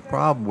 Now, there's a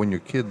problem when your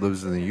kid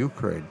lives in the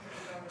Ukraine.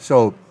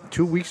 So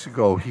 2 weeks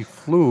ago, he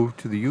flew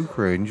to the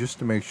Ukraine just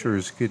to make sure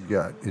his kid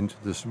got into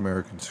this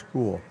American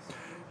school.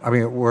 I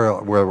mean,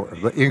 we're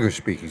the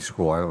English-speaking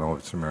school. I don't know if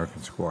it's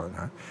American school or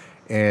not.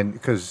 And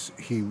because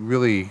he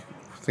really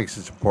thinks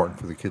it's important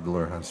for the kid to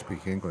learn how to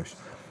speak English.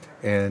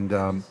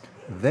 And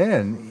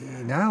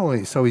then, not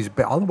only, so he's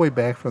all the way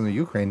back from the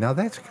Ukraine. Now,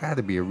 that's got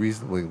to be a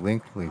reasonably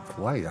lengthy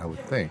flight, I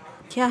would think.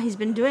 Yeah, he's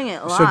been doing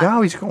it a lot. So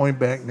now he's going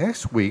back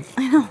next week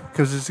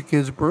because it's the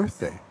kid's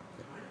birthday.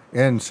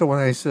 And so when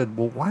I said,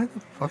 well, why the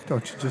fuck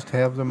don't you just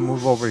have them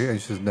move over here? He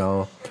says,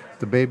 no,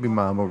 the baby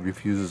mama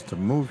refuses to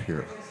move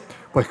here.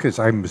 Because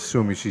I'm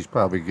assuming she's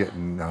probably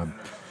getting,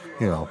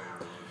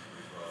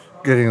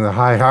 getting the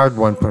hard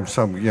one from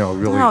some,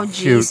 really Oh, cute.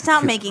 geez,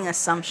 stop making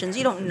assumptions.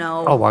 You don't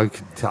know. Oh, I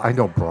can tell. I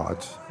know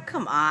broads.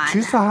 Come on.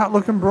 She's a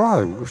hot-looking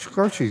broad. Of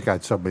course she's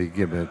got somebody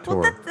giving it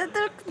to her.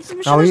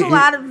 I'm sure there's a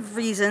lot of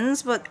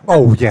reasons, but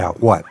Oh, yeah,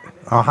 what?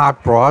 A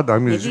hot broad? I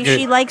mean,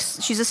 maybe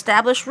she's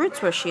established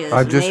roots where she is.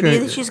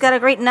 Maybe she's got a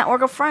great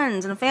network of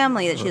friends and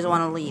family that she doesn't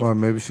want to leave. Well,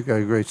 maybe she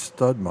got a great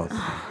stud mouth.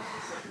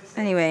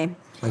 Anyway,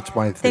 That's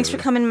my theory. thanks for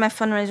coming to my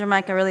fundraiser,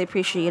 Mike. I really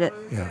appreciate it.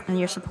 Yeah. And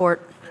your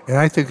support. And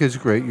I think it's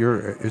great.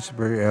 It's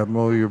very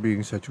admirable. You're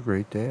being such a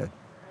great dad.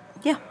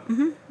 Yeah.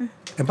 Mm-hmm.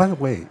 And by the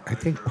way, I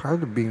think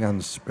part of being on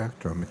the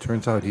spectrum, it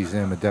turns out he's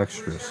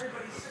ambidextrous.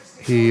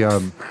 He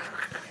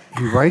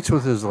writes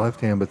with his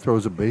left hand, but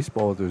throws a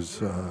baseball with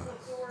his.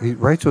 He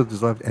writes with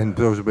his left and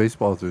throws a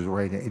baseball with his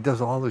right hand. He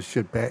does all this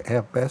shit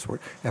half-assed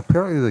work. And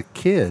apparently, the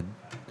kid,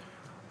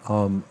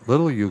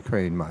 little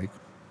Ukraine Mike,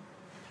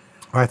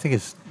 I think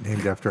it's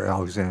named after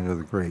Alexander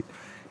the Great.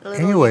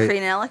 Little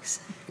Ukraine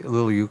Alex.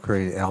 Little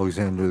Ukraine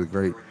Alexander the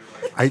Great.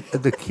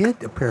 The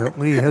kid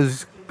apparently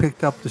has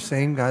picked up the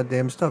same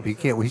goddamn stuff. He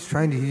can't. He's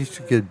trying to teach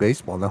the kid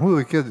baseball. Now, who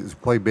the kid is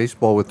play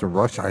baseball with in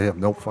Russia? I have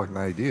no fucking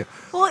idea.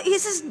 Well,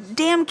 he's this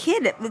damn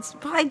kid. It's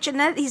probably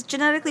he's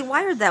genetically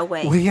wired that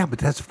way. Well, yeah, but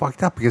that's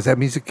fucked up because that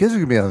means the kids are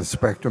gonna be on the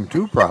spectrum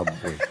too,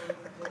 probably.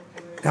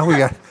 Now we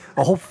got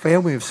a whole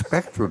family of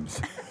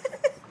spectrums.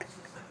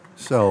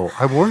 So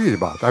I'm worried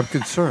about it. I'm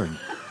concerned.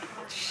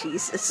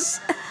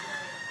 Jesus.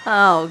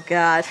 Oh,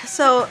 God.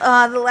 So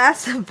the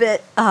last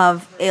bit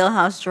of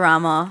alehouse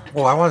drama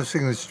Well, I want to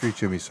sing the Street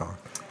Jimmy song.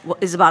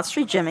 is about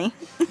Street Jimmy.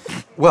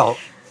 Well,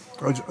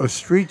 a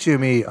Street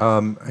Jimmy,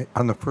 on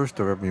the first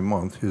of every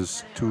month,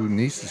 his two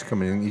nieces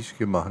come in and each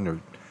give him 100.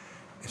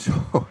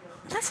 So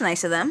That's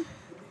nice of them.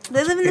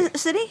 They live in the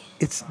city?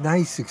 it's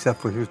nice,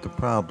 except for here's the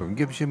problem.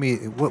 Give Jimmy,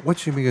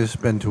 what's Jimmy going to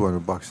spend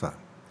 $200 on?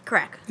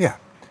 Correct. Yeah.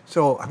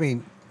 So, I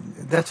mean,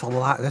 that's a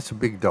lot. That's a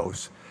big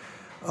dose.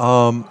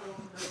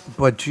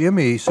 But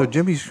Jimmy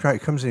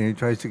comes in and he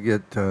tries to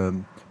get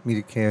me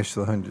to cash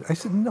the 100. I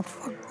said, no,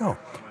 fuck no.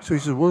 So he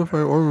says, what if I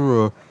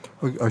order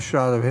a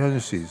shot of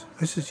Hennessy's?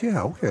 I said,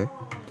 yeah, okay.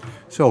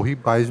 So he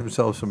buys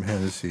himself some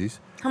Hennessy's.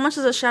 How much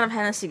does a shot of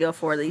Hennessy go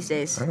for these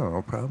days? I don't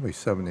know, probably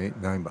 7,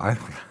 8, 9. I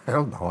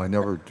don't know. I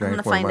never drank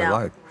gonna one in find my out.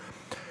 life.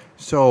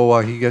 So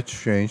he gets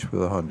changed for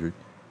the 100.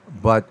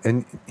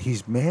 And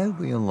he's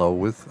madly in love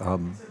with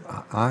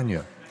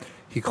Anya.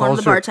 He calls One of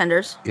the her,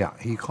 bartenders. Yeah,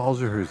 he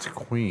calls her his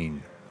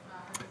queen.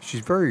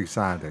 She's very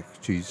exotic.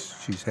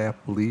 She's half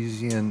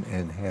Belizean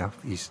and half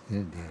East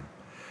Indian.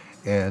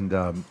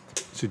 And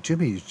so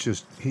Jimmy is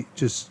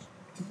just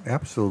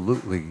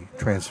absolutely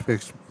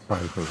transfixed by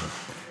her.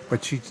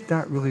 But she's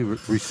not really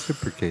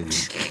reciprocating.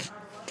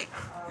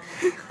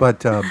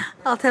 But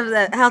I'll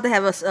have to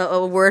have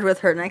a word with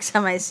her next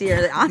time I see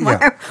her.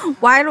 Yeah.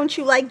 Why don't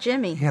you like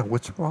Jimmy? yeah,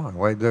 what's wrong?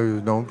 Why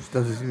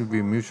doesn't seem to be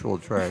a mutual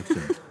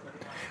attraction?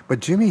 But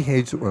Jimmy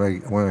hates it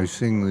when I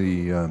sing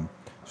the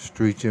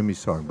Street Jimmy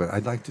song. But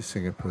I'd like to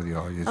sing it for the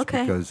audience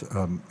Okay. because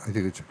I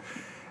think it's.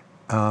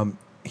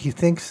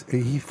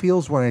 He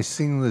feels when I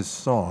sing this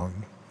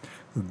song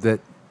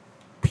that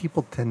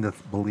people tend to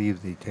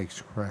believe that he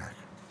takes crack,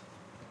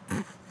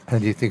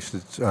 and he thinks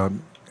it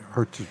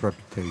hurts his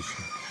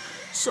reputation.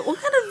 So, what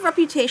kind of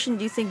reputation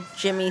do you think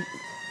Jimmy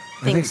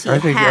thinks I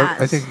he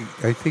has?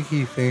 think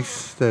he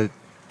thinks that.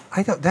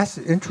 I don't. That's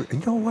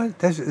interesting. You know what?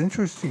 That's an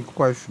interesting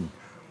question.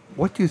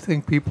 What do you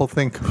think people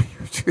think of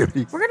you,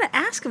 Jimmy? We're gonna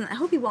ask him. I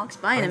hope he walks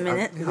by in a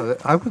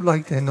minute. I would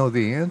like to know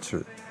the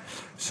answer.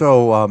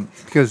 So,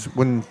 because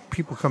when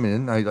people come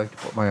in, I like to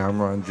put my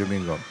arm around Jimmy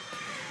and go,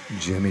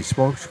 Jimmy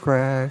smokes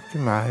crack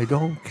and I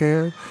don't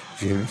care.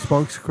 Jimmy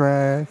smokes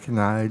crack and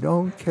I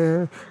don't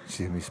care.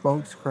 Jimmy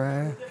smokes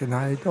crack and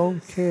I don't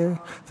care.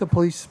 The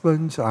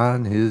policeman's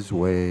on his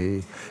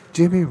way.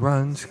 Jimmy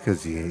runs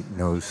 'cause he ain't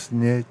no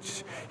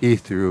snitch. He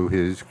threw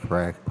his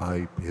crack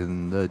pipe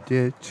in the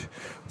ditch.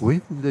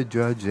 When the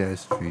judge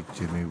asked Street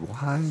Jimmy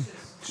why,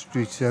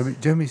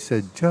 Jimmy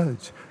said,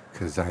 Judge,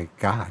 'cause I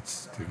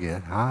gots to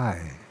get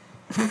high.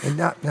 And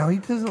now he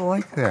doesn't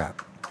like that.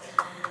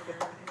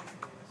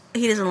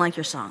 He doesn't like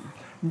your song.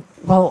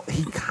 Well,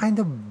 he kind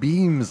of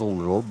beams a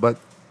little, but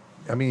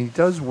I mean, he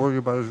does worry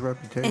about his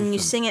reputation. And you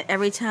sing it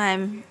every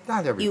time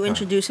Not every you time.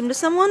 introduce him to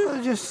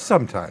someone? Just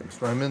sometimes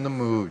when I'm in the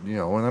mood,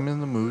 when I'm in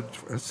the mood,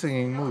 a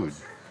singing mood.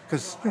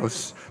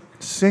 Because,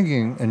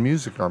 singing and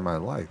music are my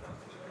life.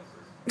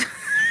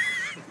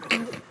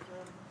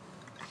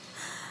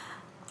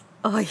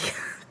 Oh,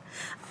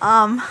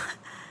 yeah.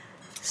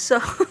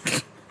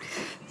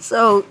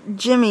 So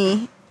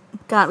Jimmy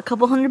got a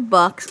couple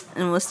 $100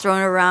 and was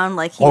throwing around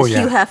like he was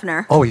Hugh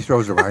Hefner. Oh, he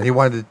throws around. He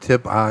wanted to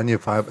tip Anya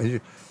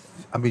 $5.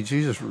 I mean,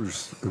 Jesus,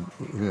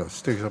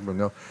 sticks up a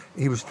nose.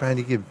 He was trying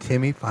to give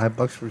Timmy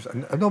 $5 for his.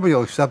 Nobody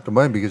will accept the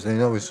money because they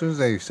know as soon as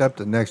they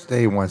accept it, next day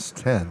he wants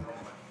 10.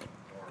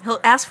 He'll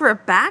ask for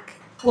it back?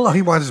 Well,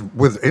 he wants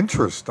with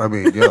interest. I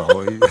mean,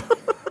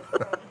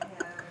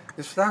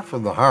 it's not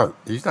from the heart.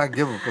 He's not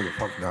giving from the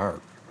fucking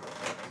heart.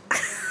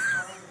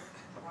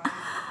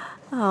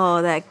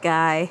 Oh, that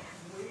guy.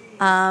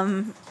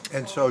 And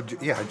so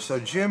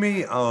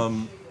Jimmy,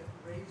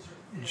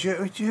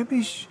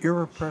 Jimmy's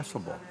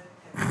irrepressible.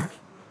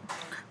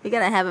 We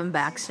gotta have him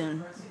back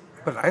soon.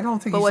 But I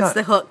don't think. But what's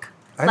the hook?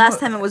 Last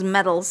time it was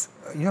medals.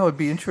 It'd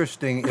be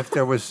interesting if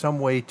there was some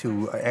way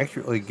to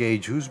accurately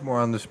gauge who's more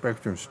on the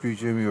spectrum, Street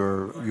Jimmy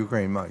or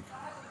Ukraine Mike.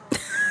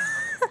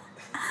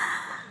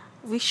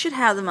 We should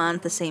have them on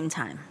at the same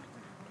time.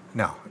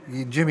 No,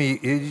 Jimmy,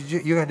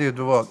 you got to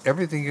devote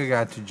everything you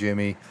got to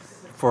Jimmy.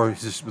 For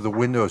the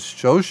window is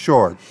so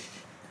short,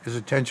 his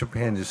attention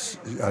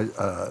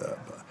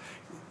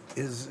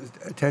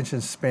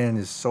span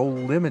is so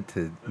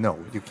limited. No,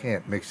 you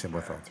can't mix him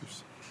with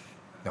others.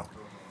 No.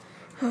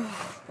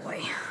 Oh,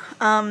 boy.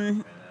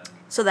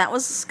 So that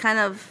was kind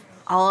of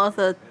all of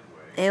the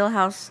Ale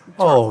House.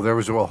 Oh,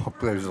 there's a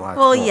lot.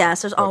 Well,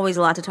 yes, there's always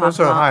a lot to talk about.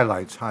 Those are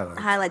highlights.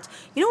 Highlights.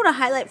 You know what a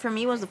highlight for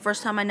me was? The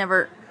first time I've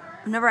never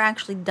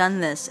actually done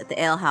this at the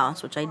Ale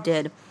House, which I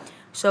did.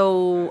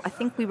 So I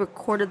think we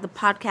recorded the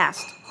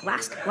podcast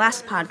last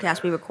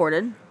podcast we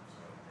recorded.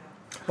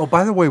 Oh,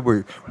 by the way,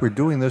 we're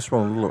doing this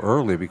one a little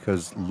early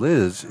because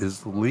Liz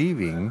is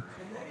leaving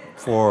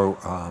for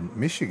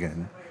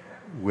Michigan.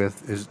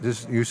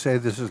 You say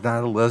this is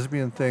not a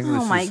lesbian thing?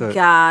 Oh my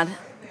God!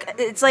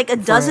 It's like a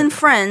dozen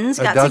friends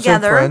got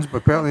together. A dozen friends, but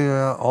apparently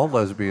they're not all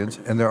lesbians,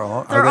 and they're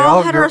all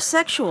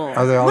heterosexual.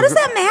 Are they all what does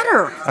that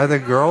matter? Are they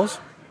girls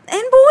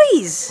and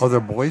boys? Oh, they're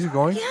boys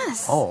going?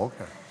 Yes. Oh,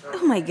 okay.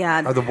 Oh my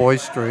God! Are the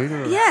boys straight?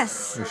 Or?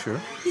 Yes. You sure?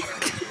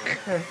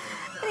 Okay.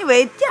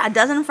 Anyway, a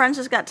dozen friends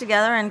just got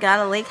together and got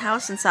a lake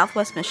house in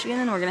Southwest Michigan,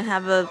 and we're gonna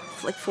have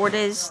 4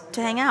 days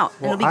to hang out.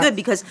 Well, it'll be good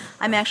because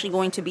I'm actually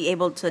going to be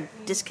able to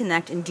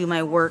disconnect and do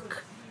my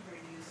work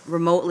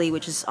remotely,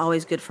 which is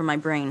always good for my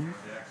brain.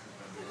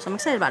 So I'm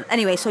excited about it.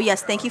 Anyway, so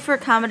yes, thank you for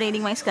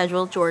accommodating my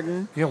schedule,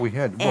 Jordan. Yeah, we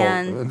had.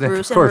 And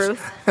Bruce of course, and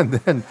Ruth. And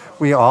then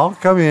we all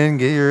come in,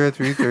 get here at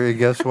 3:30.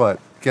 Guess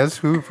what? Guess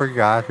who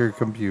forgot her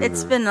computer?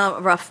 It's been a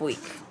rough week.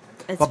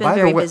 It's been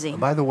very busy.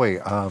 By the way,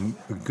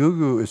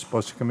 Gugu is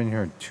supposed to come in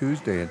here on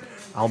Tuesday, and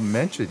I'll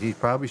mention he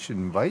probably should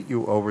invite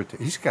you over to.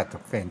 He's got the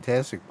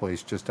fantastic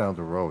place just down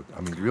the road.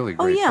 I mean, really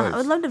great. Oh yeah, place. I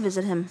would love to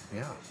visit him.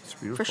 Yeah, it's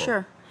beautiful. For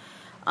sure.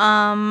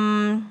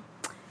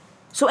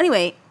 So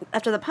anyway,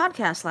 after the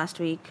podcast last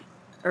week,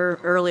 or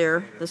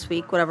earlier this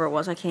week, whatever it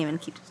was, I can't even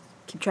keep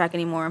track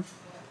anymore.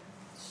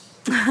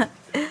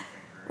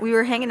 We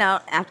were hanging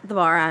out after the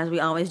bar, as we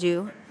always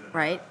do,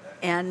 right?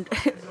 And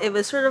it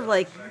was sort of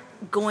like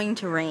going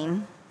to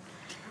rain.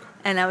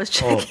 And I was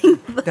checking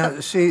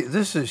now, see,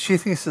 she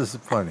thinks this is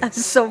funny.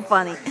 That's so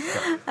funny.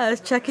 Yeah. I was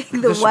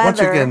checking the weather. Once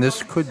again,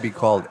 this could be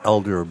called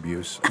elder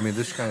abuse. I mean,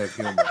 this kind of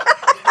humor.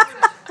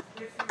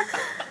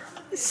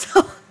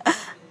 So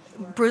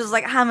Bruce was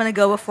like, I'm going to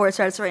go before it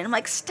starts to rain. I'm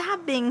like,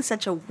 stop being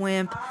such a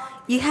wimp.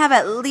 You have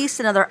at least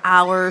another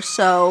hour or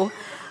so.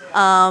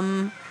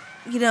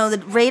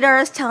 The radar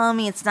is telling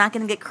me it's not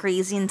going to get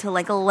crazy until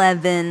like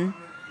 11.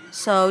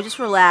 So just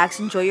relax,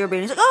 enjoy your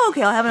beer. He's like, oh,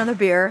 okay, I'll have another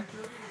beer.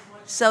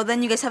 So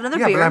then you guys have another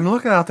beer. Yeah, but I'm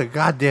looking out the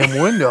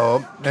goddamn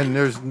window, and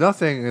there's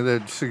nothing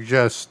that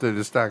suggests that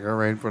it's not going to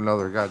rain for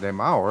another goddamn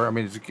hour. I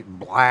mean, it's getting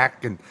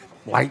black and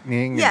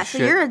lightning yeah, and so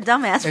shit. you're a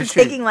dumbass for and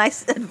shit. taking my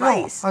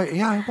advice. No,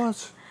 I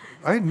was.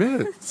 I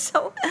admit it.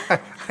 So I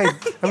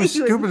was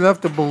stupid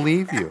enough to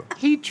believe you.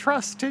 He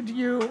trusted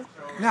you.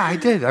 Yeah, I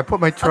did. I put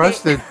my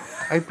trust in.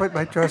 I put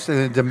my trust in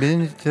a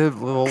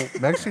diminutive little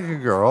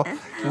Mexican girl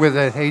with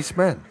a haste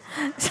men.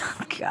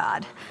 Oh,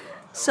 God.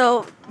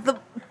 So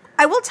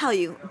I will tell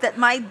you that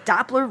my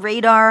Doppler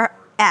radar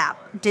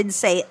app did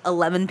say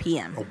 11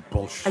 p.m. Oh,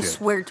 bullshit. I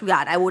swear to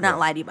God, I would not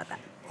lie to you about that.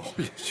 Oh,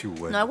 yes, you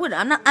would. No, I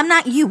wouldn't. I'm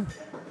not you.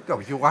 No,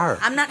 you are.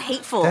 I'm not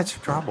hateful. That's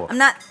trouble. I'm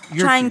not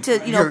trying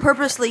to, you're-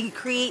 purposely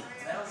create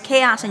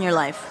chaos in your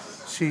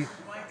life. See,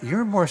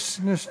 you're more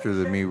sinister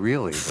than me,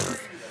 really.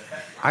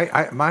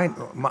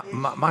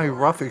 My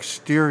rough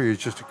exterior is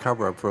just a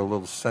cover up for a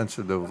little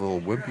sensitive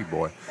little wimpy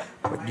boy,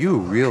 but you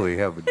really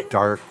have a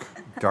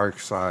dark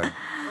side.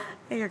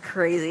 You're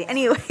crazy.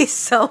 Anyway,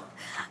 so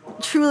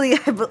truly,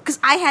 because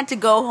I had to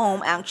go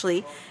home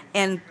actually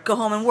and go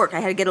home and work. I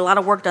had to get a lot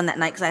of work done that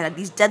night because I had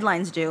these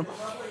deadlines due.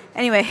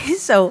 Anyway,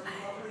 so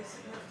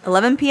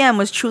 11 p.m.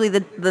 was truly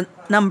the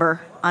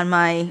number on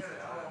my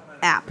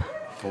app.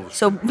 Bullshit.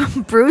 So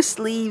Bruce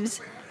leaves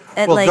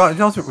at Well,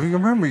 don't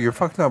remember, you're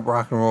fucking up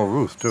Rock and Roll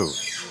Ruth, too.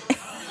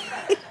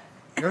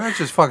 You're not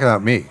just fucking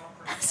up me.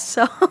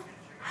 So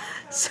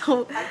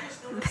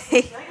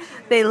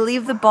they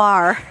leave the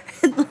bar,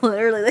 and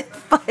literally like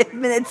 5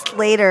 minutes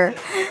later,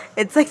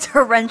 it's like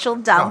torrential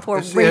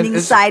downpour raining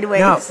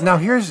sideways. Now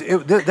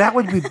that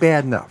would be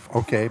bad enough,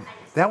 okay?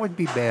 That would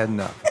be bad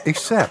enough.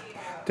 Except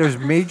there's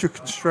major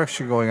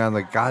construction going on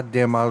the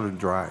goddamn outer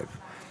drive.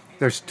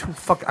 There's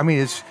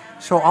it's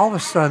so all of a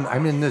sudden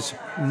I'm in this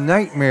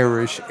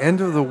nightmarish end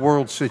of the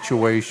world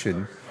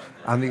situation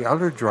on the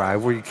outer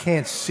drive where you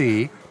can't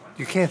see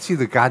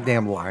the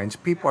goddamn lines.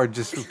 People are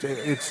just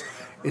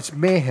it's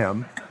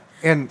mayhem.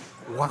 And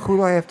who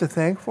do I have to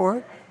thank for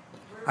it?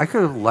 I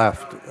could have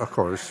left, of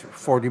course,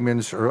 40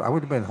 minutes early. I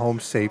would have been home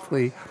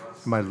safely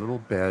in my little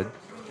bed.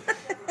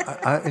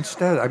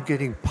 Instead, I'm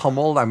getting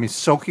pummeled. I mean,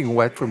 soaking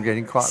wet from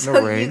getting caught in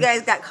the rain. So you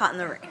guys got caught in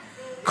the rain.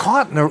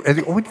 Caught in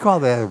the... We'd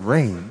call that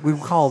rain. We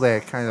would call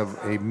that kind of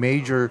a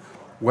major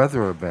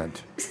weather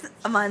event.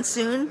 A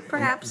monsoon,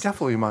 perhaps?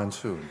 Definitely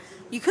monsoon.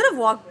 You could have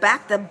walked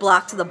back the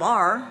block to the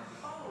bar.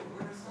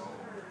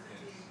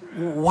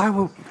 Why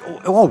would...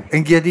 Oh,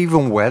 and get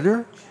even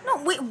wetter?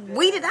 No,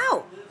 wait it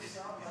out.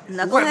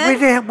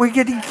 Knucklehead. We're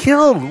getting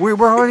killed. We're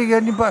already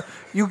getting...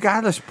 You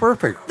got us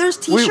perfect. There's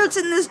T-shirts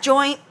in this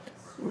joint.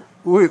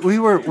 We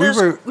were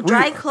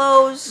dry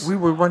clothes. We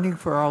were running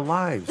for our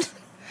lives.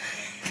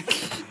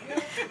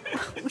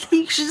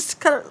 You should just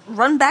kind of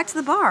run back to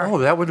the bar. Oh,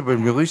 that would have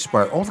been really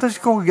smart. Oh, let's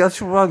go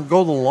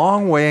the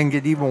long way and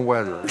get even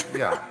wetter.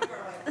 Yeah.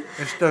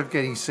 Instead of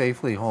getting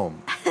safely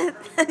home.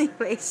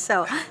 Anyway,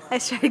 so I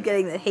started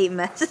getting the hate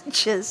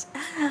messages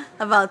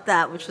about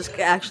that, which was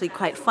actually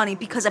quite funny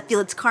because I feel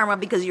it's karma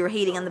because you were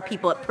hating on the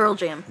people at Pearl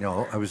Jam.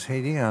 No, I was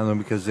hating on them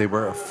because they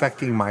were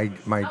affecting my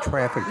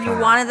traffic time. You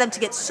wanted them to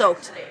get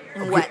soaked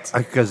and wet.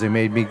 Because they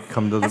made me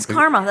come to That's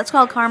karma. That's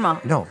called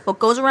karma. No. What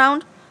goes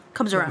around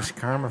comes It around. was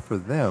karma for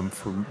them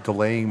for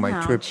delaying my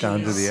trip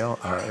down to the ale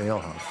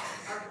house.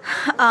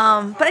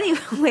 But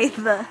anyway,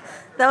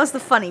 that was the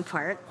funny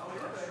part.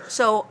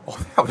 So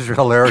That was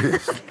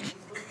hilarious.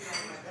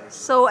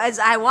 So as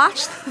I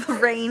watched the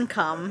rain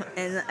come,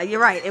 and you're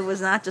right, it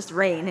was not just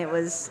rain; it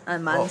was a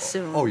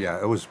monsoon. Oh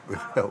yeah, it was.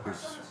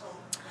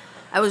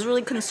 I was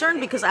really concerned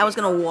because I was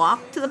going to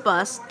walk to the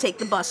bus, take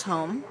the bus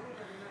home,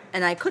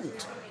 and I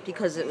couldn't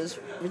because it was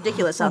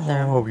ridiculous out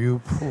there. Oh,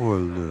 you poor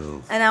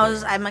little. And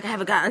I'm like,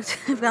 I've got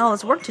all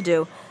this work to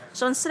do.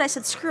 So instead, I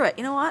said, screw it.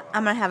 You know what?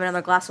 I'm going to have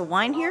another glass of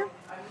wine here,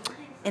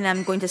 and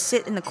I'm going to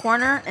sit in the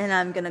corner, and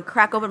I'm going to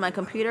crack open my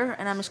computer,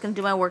 and I'm just going to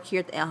do my work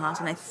here at the ale house.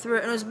 And I threw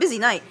it. And it was a busy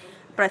night.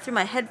 But I threw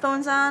my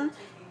headphones on,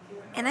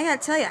 and I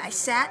gotta tell you, I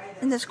sat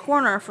in this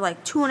corner for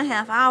like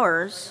 2.5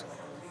 hours,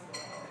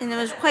 and it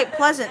was quite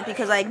pleasant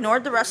because I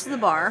ignored the rest of the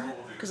bar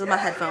because of my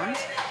headphones,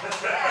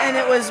 and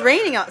it was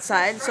raining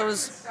outside, so it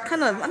was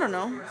kind of, I don't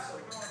know,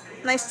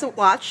 nice to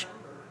watch,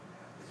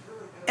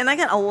 and I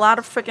got a lot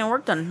of freaking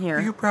work done here.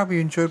 You probably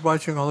enjoyed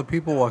watching all the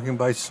people walking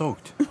by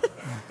soaked.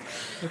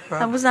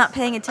 I was not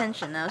paying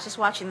attention. I was just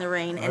watching the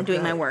rain and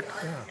doing my work.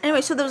 Yeah.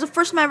 Anyway, so that was the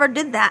first time I ever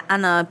did that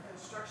on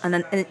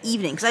an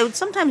evening, because I would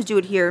sometimes do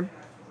it here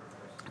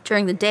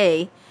during the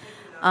day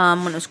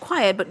when it was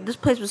quiet, but this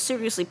place was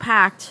seriously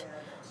packed.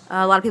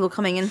 A lot of people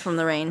coming in from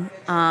the rain.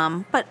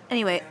 But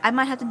anyway, I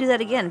might have to do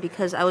that again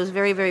because I was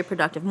very, very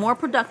productive. More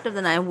productive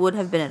than I would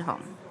have been at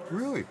home.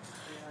 Really?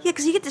 Yeah,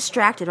 because you get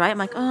distracted, right? I'm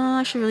like, oh,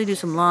 I should really do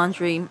some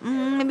laundry.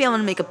 Maybe I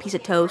want to make a piece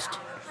of toast.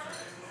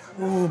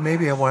 Oh,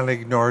 maybe I want to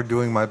ignore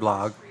doing my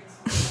blog.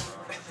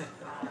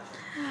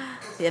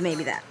 Yeah,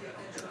 maybe that.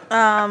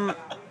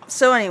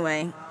 So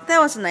anyway, that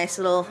was a nice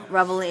little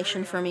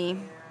revelation for me.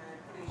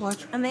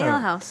 What? In the ale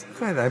house.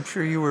 Good. I'm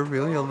sure you were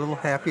really a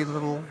happy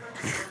little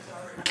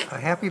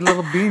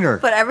beaner.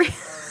 But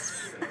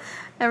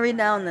every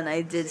now and then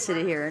I did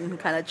sit here and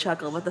kind of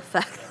chuckle with the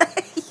fact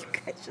that you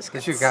guys just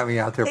Because you got me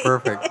out there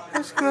perfect.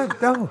 That's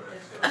good. No.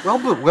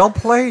 Well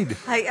played.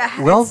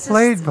 Well it's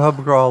played, just-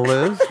 pub crawl,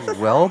 Liz.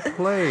 Well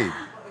played.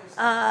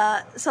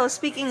 So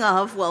speaking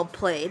of well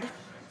played,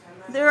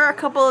 there are a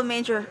couple of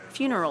major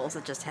funerals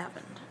that just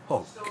happened.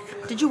 Oh.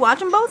 Did you watch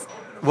them both?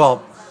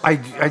 Well, I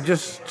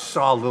just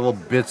saw little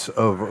bits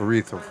of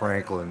Aretha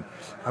Franklin.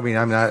 I mean,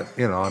 I'm not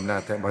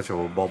that much of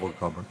a bubble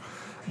gummer.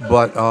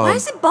 But Why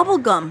is it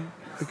bubblegum?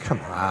 come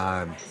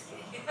on.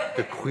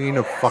 The queen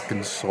of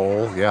fucking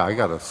soul. Yeah, I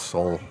got a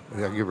soul.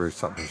 Yeah, give her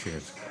something.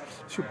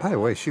 By the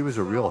way, she was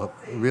a real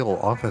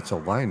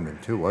offensive lineman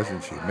too,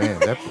 wasn't she? Man,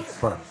 that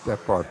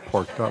brought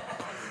porked up.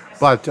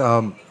 But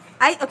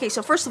Okay,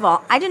 so first of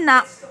all, I did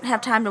not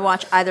have time to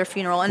watch either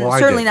funeral, and Well, I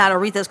certainly did. not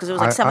Aretha's because it was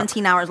like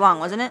 17 hours long,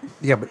 wasn't it?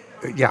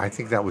 yeah, I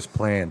think that was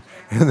planned.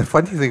 And the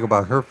funny thing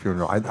about her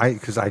funeral,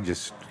 because I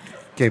just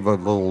gave a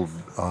little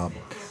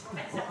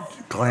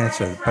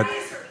glance at it, but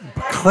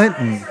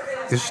Clinton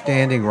is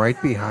standing right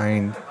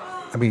behind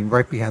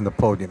the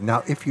podium.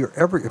 Now, if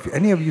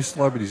any of you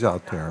celebrities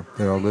out there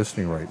that are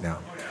listening right now,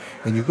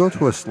 and you go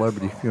to a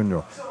celebrity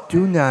funeral,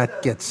 do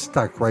not get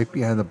stuck right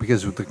behind them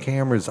because the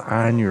camera's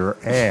on your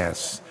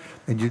ass.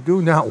 And you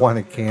do not want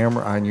a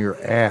camera on your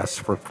ass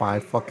for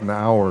 5 fucking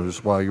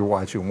hours while you're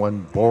watching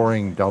one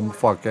boring dumb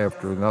fuck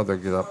after another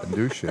get up and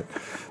do shit.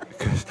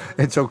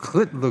 And so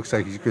Clinton looks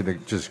like he's going to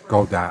just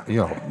go down.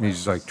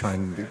 He's like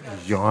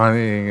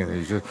yawning, and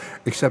he's just.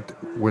 Except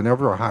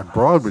whenever a hot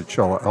broad would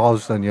show up, all of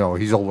a sudden,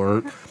 he's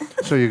alert.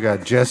 So you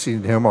got Jesse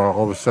and him,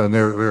 all of a sudden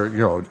they're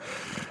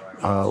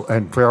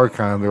and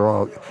Farrakhan, they're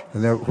all.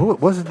 And what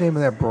was the name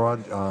of that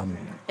broad?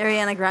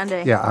 Ariana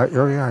Grande. Yeah,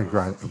 Ariana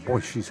Grande. Boy,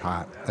 she's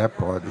hot. That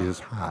broad is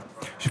hot.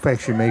 In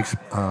fact, she makes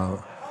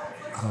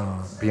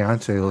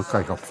Beyonce look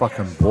like a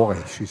fucking boy.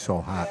 She's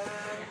so hot.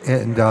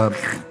 And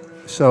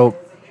so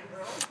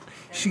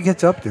she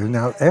gets up there.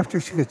 Now, after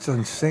she gets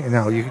done singing,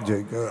 now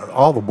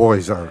all the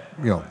boys are,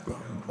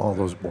 all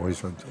those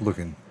boys are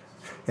looking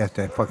at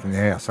that fucking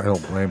ass. I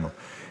don't blame them.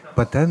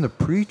 But then the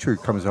preacher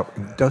comes up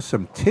and does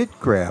some tit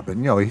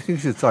grabbing. He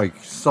thinks it's like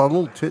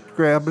subtle tit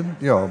grabbing,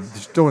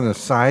 just doing a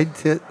side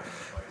tit.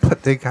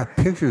 But they got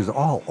pictures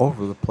all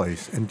over the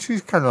place. And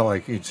she's kind of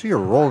like, you can see her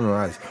rolling her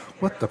eyes.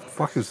 What the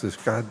fuck is this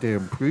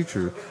goddamn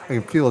preacher? I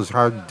can feel his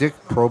hard dick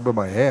probing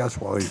my ass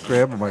while he's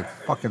grabbing my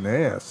fucking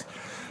ass.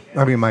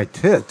 I mean, my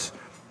tits.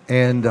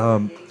 And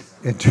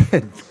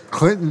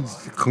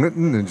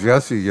Clinton and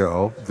Jesse,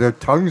 their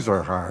tongues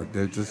are hard.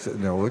 They're just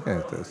sitting there looking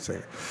at this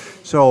thing.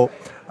 So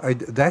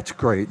that's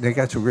great. They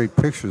got some great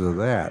pictures of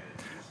that.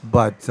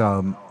 But,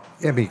 you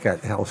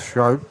got Al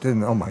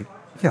Sharpton. Oh, my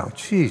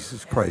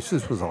Jesus Christ,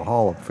 this was a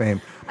Hall of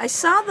Fame. I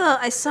saw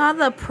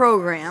the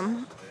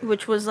program,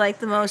 which was like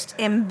the most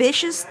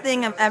ambitious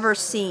thing I've ever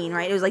seen,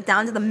 right? It was like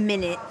down to the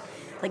minute,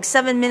 like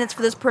 7 minutes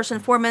for this person,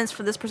 4 minutes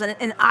for this person.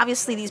 And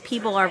obviously these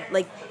people are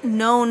like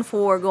known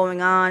for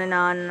going on and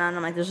on and on.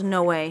 I'm like, there's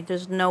no way they're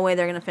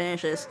going to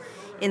finish this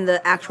in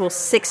the actual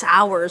 6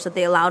 hours that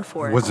they allowed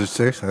for it. Was it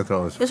 6? I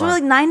thought it was 5. It was really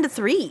like 9 to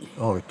 3.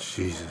 Oh,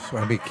 Jesus.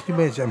 I mean, can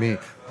you imagine?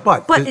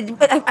 But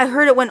I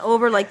heard it went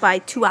over like by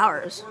 2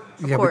 hours.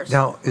 Of course. But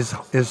now,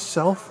 is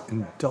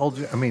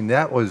self-indulgent? I mean,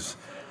 that was,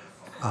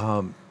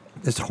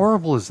 as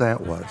horrible as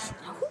that was,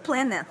 Who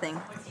planned that thing?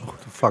 who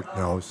the fuck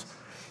knows?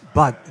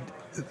 But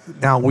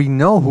now we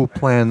know who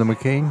planned the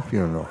McCain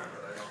funeral.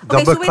 The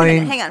Okay, so wait a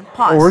minute. McCain Hang on.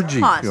 Pause.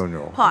 orgy Pause.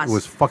 funeral. Pause. It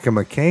was fucking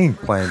McCain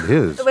planned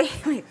his.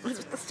 Wait.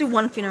 Let's do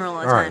one funeral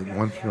at a All right, time.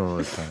 one funeral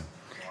at a time.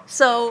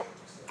 So,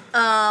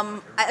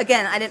 I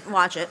didn't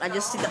watch it. I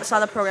just saw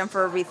the program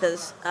for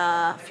Aretha's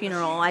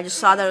funeral. I just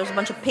saw that there was a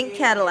bunch of pink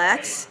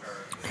Cadillacs,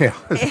 Yeah.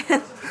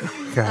 and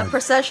a God.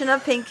 procession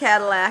of pink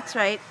Cadillacs,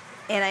 right?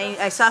 And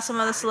I saw some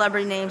of the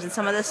celebrity names and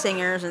some of the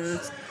singers and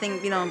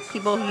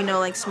people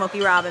like Smokey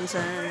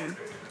Robinson.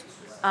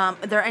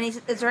 Is there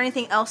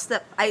anything else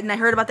that I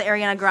heard about the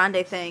Ariana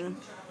Grande thing?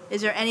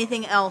 Is there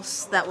anything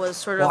else that was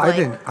sort of Well, I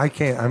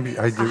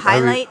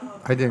highlight?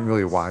 I didn't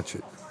really watch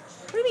it.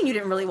 What do you mean you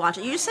didn't really watch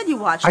it? You just said you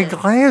watched I it.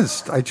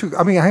 glanced.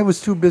 I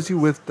was too busy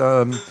with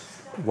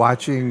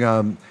watching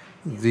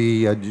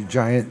the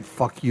giant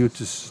fuck you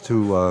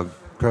to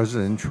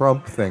President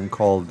Trump thing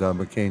called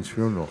McCain's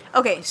funeral.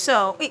 Okay,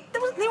 so wait, they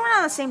weren't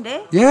on the same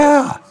day?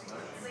 Yeah,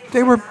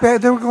 they were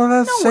bad. They were going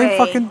on the No same way.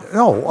 fucking.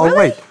 No, oh Really?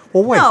 wait.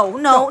 Well, wait. No.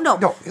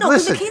 Because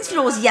Listen, McCain's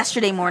funeral was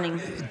yesterday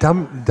morning.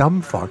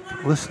 dumb fuck.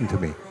 Listen to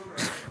me.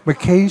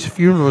 McCain's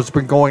funeral has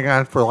been going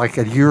on for like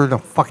a year and a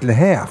fucking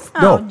half.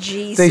 Oh, No,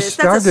 Jesus. they That's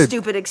started. a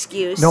stupid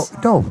excuse.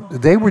 No,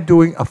 they were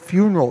doing a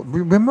funeral.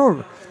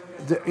 Remember,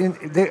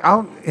 they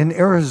out in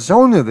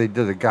Arizona, they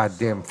did a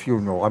goddamn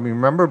funeral. I mean,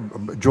 remember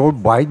Joe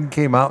Biden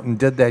came out and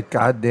did that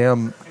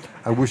goddamn,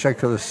 I wish I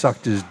could have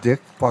sucked his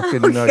dick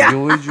fucking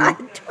eulogy.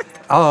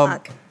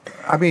 Fuck.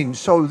 I mean,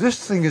 so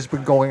this thing has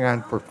been going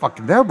on for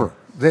fucking ever.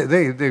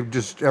 They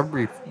just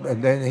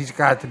and then he's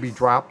got to be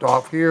dropped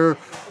off here.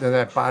 Then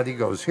that body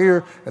goes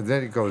here, and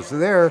then it goes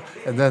there,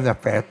 and then the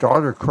fat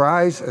daughter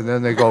cries, and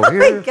then they go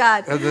here, my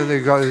God. and then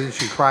they go, and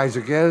she cries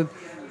again,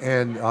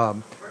 and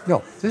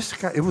no, this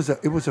guy, it was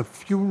a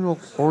funeral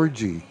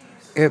orgy.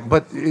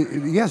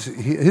 Yes,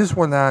 his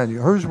went on,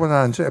 hers went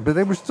on, but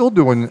they were still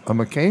doing a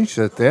McCain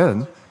shit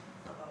then.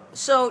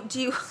 So do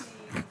you?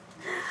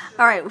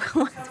 All right.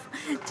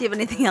 Do you have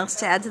anything else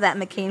to add to that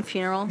McCain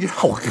funeral?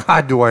 Oh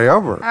God, do I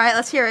ever? All right,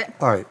 let's hear it.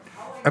 All right.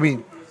 I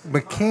mean,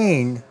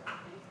 McCain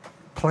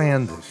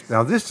planned this.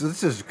 Now, this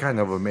is kind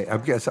of amazing. I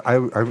guess I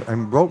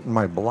wrote in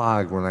my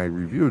blog when I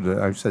reviewed it,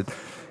 I said,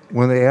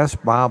 when they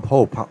asked Bob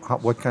Hope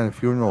what kind of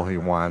funeral he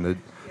wanted,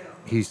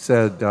 he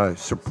said,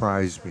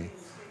 surprise me.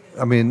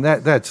 I mean,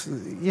 that's,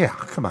 yeah,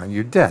 come on,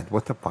 you're dead.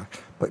 What the fuck?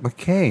 But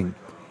McCain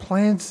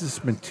plans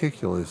this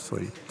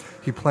meticulously.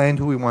 He planned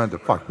who he wanted to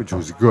fuck, which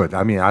was good.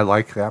 I mean, I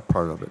like that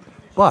part of it.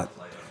 But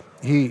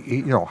he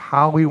you know,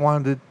 how he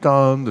wanted it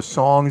done, the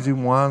songs he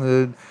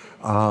wanted,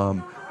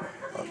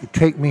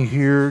 Take Me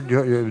Here,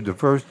 the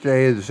first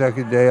day, the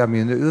second day. I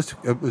mean,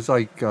 it was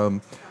like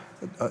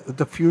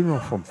the funeral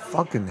from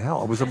fucking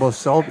hell. It was about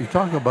you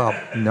talk about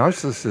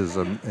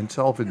narcissism and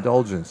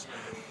self-indulgence.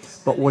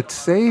 But what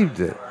saved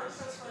it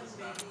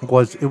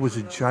was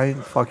a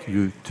giant fuck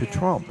you to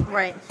Trump.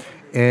 Right.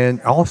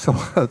 And also,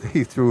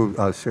 he threw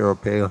Sarah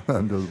Palin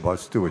under the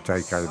bus, too, which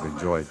I kind of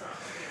enjoyed.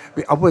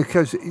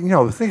 Because, you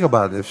know, think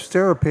about it. If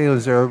Sarah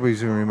Palin's there,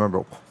 everybody's going to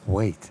remember,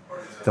 wait,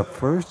 the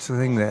first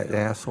thing that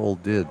asshole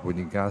did when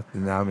he got the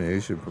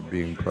nomination for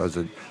being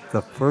president,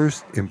 the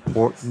first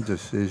important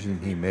decision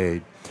he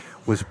made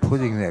was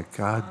putting that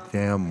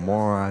goddamn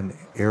moron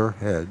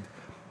airhead,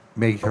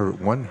 made her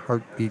one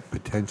heartbeat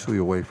potentially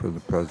away from the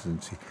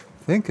presidency.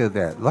 Think of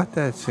that. Let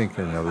that sink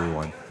in,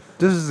 everyone.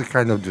 This is the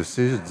kind of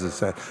decisions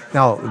that.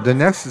 Now, the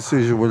next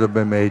decision would have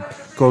been made: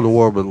 go to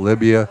war with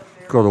Libya,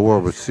 go to war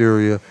with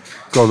Syria,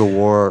 go to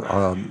war.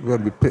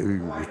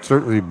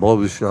 Certainly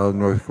blow the shit out of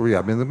North Korea.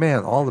 I mean,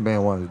 all the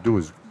man wanted to do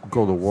was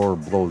go to war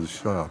and blow the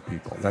shit out of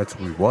people. That's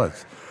who he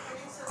was.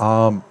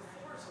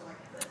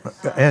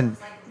 And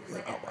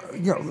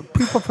you know,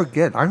 people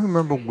forget. I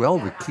remember well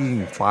the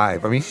Keating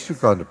Five. I mean, he should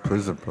have gone to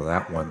prison for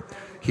that one.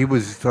 He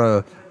was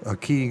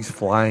Keating's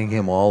flying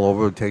him all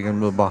over, taking him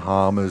to the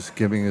Bahamas,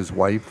 giving his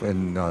wife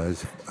and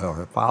his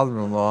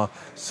father-in-law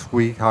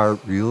sweetheart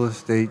real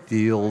estate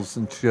deals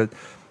and shit.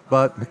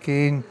 But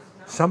McCain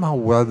somehow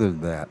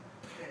weathered that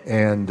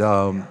and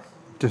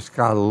just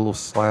got a little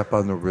slap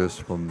on the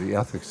wrist from the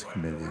ethics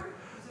committee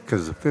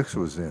because the fix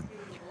was in.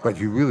 But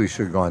he really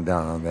should have gone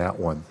down on that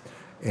one.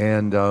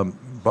 And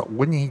but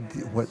when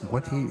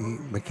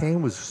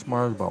McCain was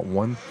smart about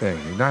one thing.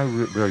 He's not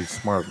a very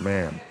smart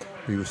man.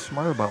 He was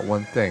smart about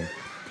one thing.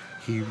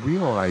 He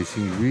realized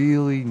he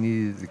really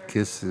needed to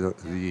kiss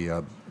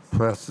the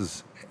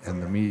press's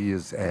and the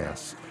media's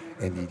ass,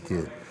 and he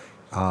did.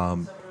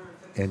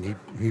 And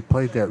he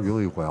played that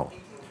really well.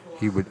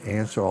 He would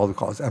answer all the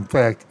calls. In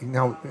fact,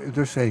 now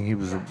they're saying he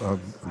was a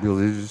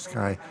religious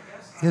guy.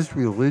 His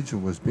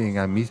religion was being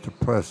on Meet the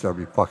Press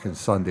every fucking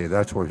Sunday.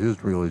 That's what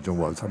his religion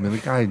was. I mean, the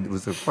guy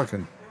was a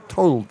fucking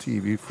total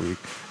TV freak.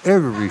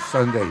 Every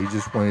Sunday, he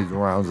just went the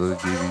rounds of the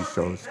TV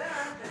shows.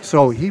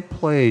 So he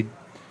played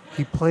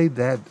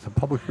that, the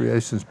public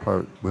relations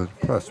part with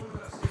the press,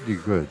 pretty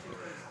good.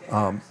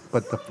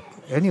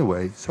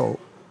 Anyway, so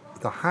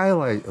the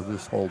highlight of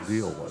this whole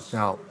deal was,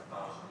 now,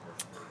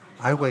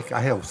 I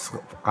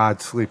have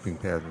odd sleeping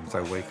patterns.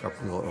 I wake up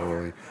real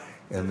early,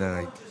 and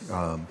then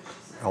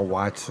I'll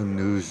watch some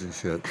news and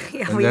shit.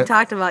 Yeah, and we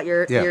talked about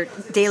your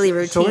daily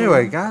routine. So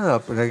anyway, I got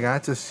up, and I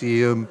got to see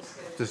him,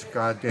 this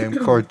goddamn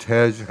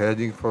cortege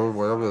heading for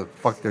whatever the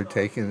fuck they're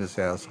taking this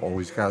asshole.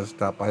 He's got to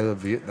stop by the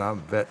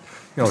Vietnam vet.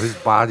 You know, his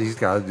body's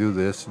got to do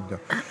this.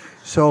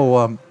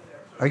 So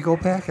I go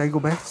back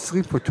to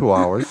sleep for 2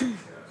 hours,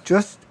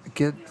 just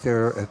get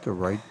there at the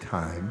right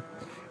time,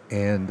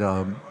 and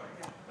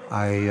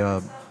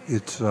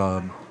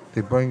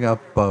they bring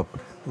up a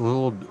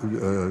little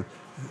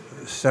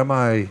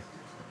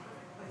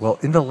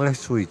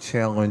intellectually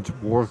challenged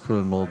war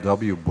criminal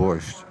W.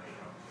 Bush.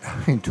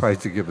 He tries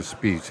to give a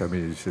speech. I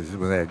mean, it's just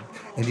with that,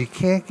 and he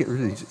can't get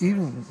rid of.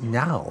 Even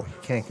now,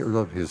 he can't get rid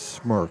of his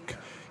smirk.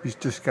 He's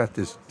just got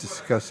this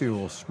disgusting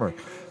little smirk.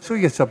 So he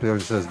gets up there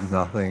and says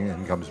nothing,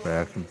 and comes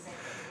back.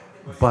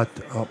 But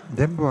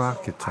then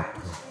Barack gets up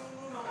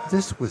there.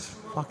 This was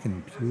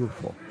fucking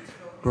beautiful.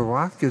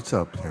 Barack gets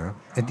up there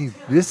and he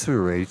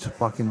eviscerates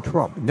fucking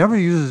Trump. Never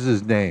uses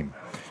his name.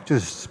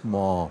 Just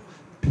small,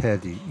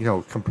 petty. You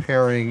know,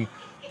 comparing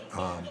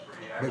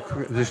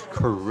this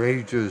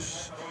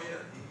courageous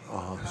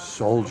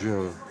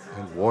soldier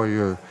and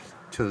warrior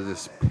to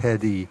this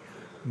petty,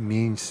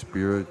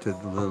 mean-spirited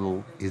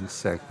little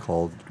insect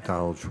called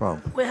Donald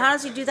Trump. Wait, how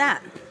does he do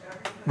that?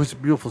 It was a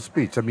beautiful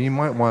speech. I mean, you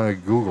might want to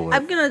Google it.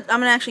 I'm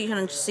gonna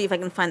actually see if I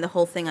can find the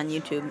whole thing on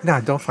YouTube.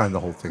 No, don't find the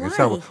whole thing. Why? It's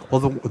not,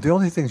 well, the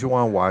only things you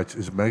want to watch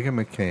is Meghan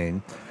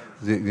McCain.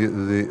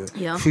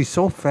 She's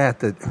so fat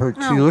that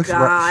she looks.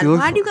 God. She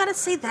looks, why do you gotta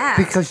say that?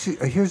 Because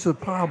here's the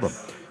problem.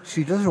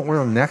 she doesn't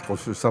wear a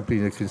necklace or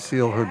something to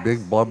conceal her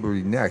big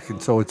blubbery neck,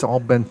 and so it's all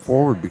bent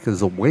forward because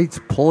the weight's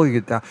pulling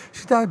it down.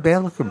 She's not a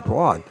bad-looking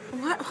broad.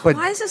 What? But-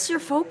 Why is this your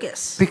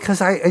focus?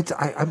 Because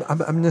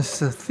I'm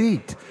this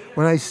aesthete.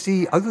 When I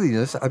see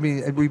ugliness, I mean,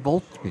 it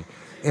revolts me.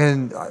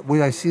 And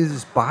when I see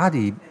this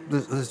body,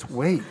 this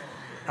weight,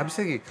 I'm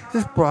thinking,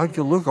 this broad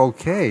can look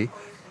okay.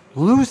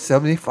 Lose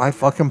 75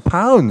 fucking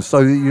pounds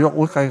so that you don't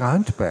look like a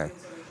hunchback.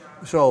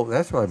 So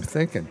that's what I'm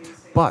thinking.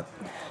 But,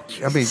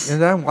 I mean,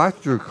 and I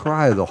watched her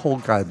cry the whole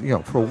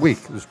for a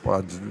week. This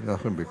broad's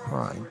nothing but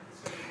crying.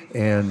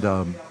 And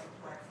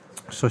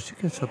so she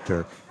gets up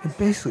there and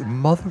basically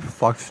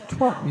motherfucks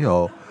Trump,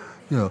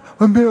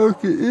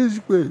 America is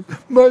great.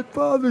 My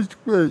father's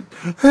great.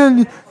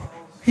 And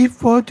he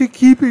fought to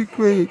keep it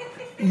great.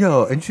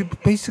 And she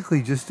basically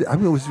it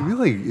was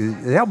really,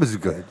 that was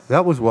good.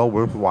 That was well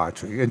worth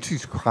watching. And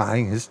she's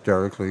crying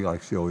hysterically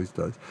like she always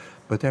does.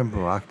 But then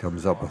Barack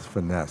comes up with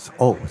finesse.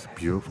 Oh, it was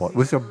beautiful. It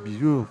was a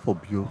beautiful,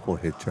 beautiful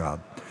hit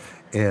job.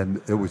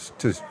 And it was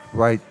just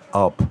right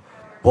up,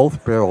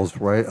 both barrels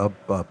right up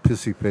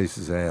Pissy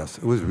Face's ass.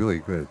 It was really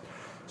good.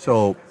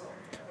 So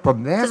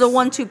from that... It was a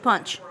 1-2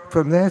 punch.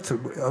 From that, it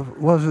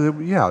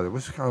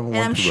was kind of a And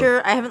I'm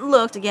sure, I haven't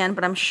looked again,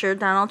 but I'm sure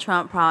Donald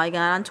Trump probably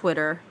got on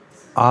Twitter.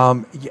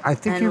 I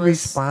think he was-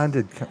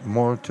 responded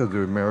more to the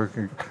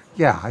American...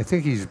 Yeah, I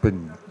think he's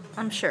been...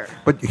 I'm sure.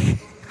 But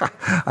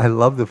I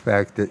love the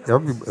fact that the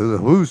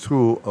who's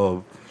who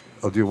of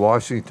the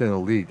Washington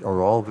elite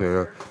are all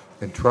there,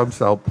 and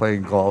Trump's out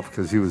playing golf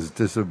because he was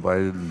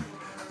disinvited. And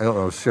I don't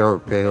know, Sarah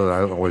Palin, I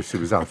don't know what she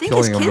was out I think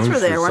his killing a kids moose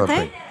were there, or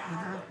weren't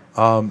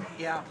something.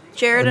 they?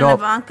 Jared and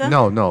Ivanka?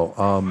 No.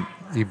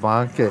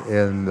 Ivanka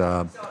and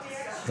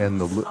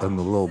the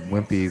little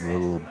wimpy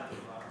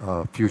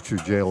little future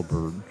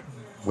jailbird.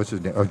 What's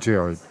his name? Oh,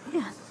 Jared.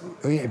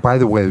 Yeah. By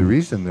the way, the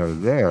reason they're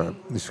there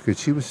is because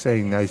she was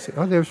saying nice.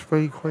 Oh, there's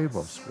Freddie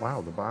Cuevas.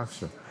 Wow, the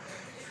boxer.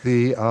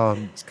 He's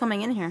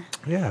coming in here.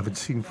 Yeah, I haven't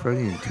seen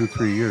Freddie in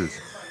 2-3 years.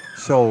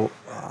 So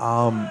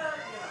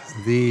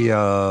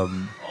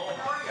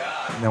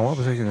now what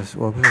was I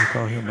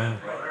talking about?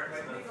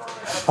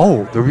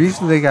 Oh, the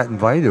reason they got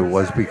invited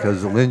was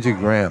because of Lindsey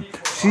Graham.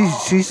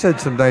 She said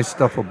some nice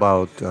stuff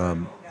about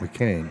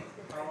McCain,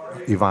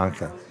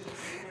 Ivanka.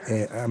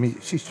 I mean,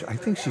 I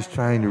think she's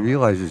trying to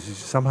realize that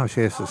somehow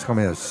she has to come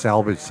in and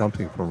salvage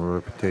something from her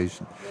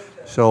reputation.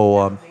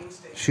 So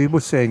she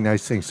was saying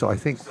nice things. So I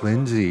think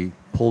Lindsay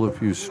pulled a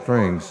few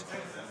strings,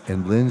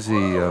 and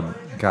Lindsay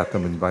got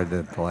them invited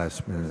at the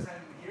last minute.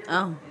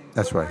 Oh.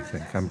 That's what I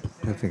think.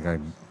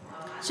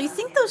 So you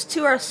think those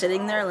two are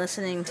sitting there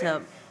listening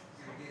to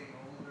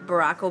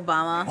Barack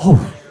Obama?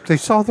 Oh, they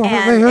saw they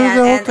heard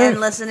the whole thing. And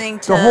listening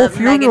to the whole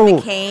Meghan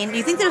funeral. McCain. Do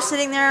you think they're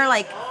sitting there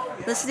like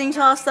listening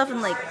to all this stuff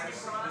and like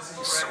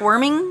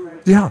squirming?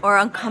 Yeah. Or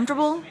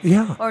uncomfortable?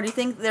 Yeah. Or do you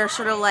think they're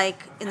sort of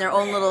like in their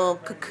own little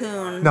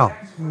cocoon? No,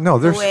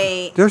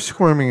 way- they're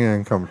squirming and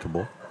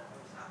uncomfortable.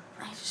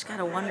 I just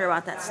gotta wonder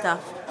about that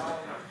stuff.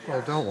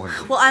 Well, don't wonder.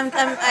 Well,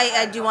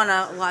 I do want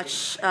to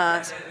watch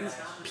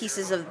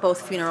pieces of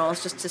both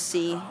funerals just to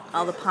see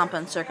all the pomp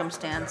and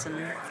circumstance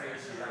and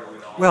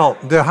Well,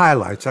 the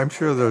highlights. I'm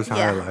sure there's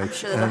yeah, highlights. I'm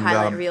sure there's a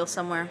highlight reel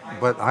somewhere.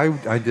 But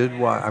I did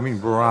watch. I mean,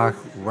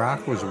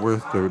 Barack was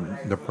worth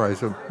the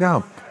price of.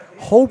 Now,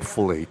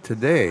 hopefully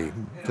today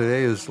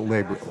is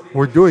Labor.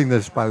 We're doing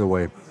this, by the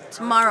way.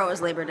 Tomorrow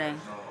is Labor Day.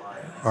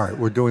 All right,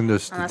 we're doing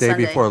this the On a day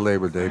Sunday. before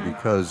Labor Day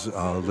because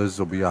Liz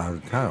will be out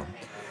of town,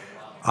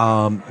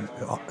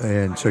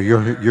 and so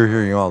you're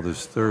hearing all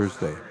this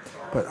Thursday.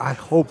 But I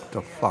hope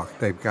the fuck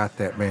they've got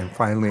that man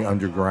finally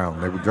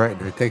underground. They're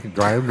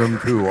driving him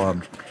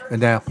to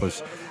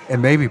Annapolis,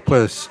 and maybe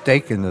put a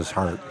stake in his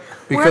heart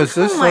because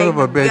Where- this oh son my of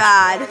a bitch.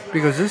 God.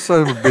 Because this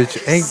son of a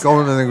bitch ain't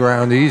going to the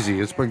ground easy.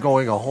 It's been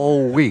going a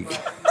whole week,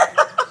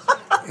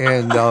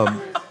 and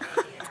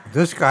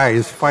this guy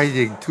is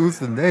fighting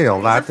tooth and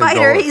nail not to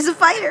go. He's a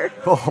fighter.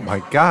 Oh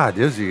my God,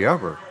 is he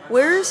ever?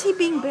 Where is he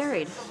being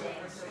buried?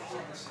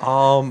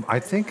 I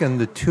think in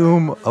the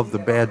tomb of the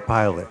bad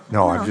pilot.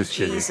 No, I'm Oh, just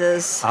kidding.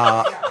 Jesus.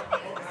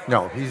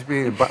 No, he's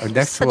being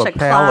next to Such a a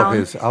pal clown. of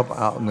his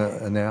out in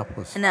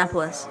Annapolis.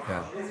 Annapolis.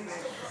 Yeah.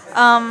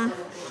 Um,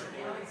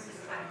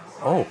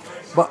 Oh,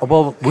 but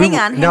well, Hang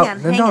on.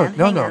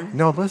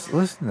 No.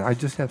 Listen. I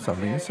just have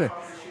something to say.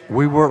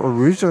 We were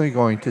originally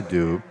going to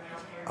do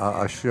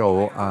a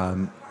show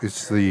on.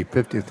 It's the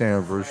 50th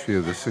anniversary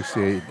of the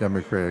 '68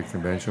 Democratic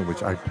Convention,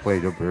 which I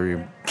played a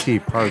very key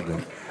part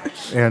in.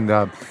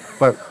 And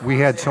but we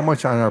had so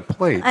much on our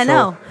plate. I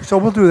know. So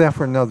we'll do that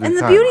for another and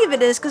the time. beauty of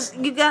it is, because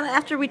you got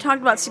after we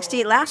talked about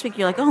 68 last week,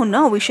 you're like, oh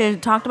no, we should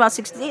have talked about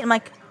 68. I'm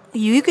like,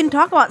 you can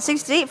talk about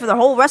 68 for the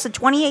whole rest of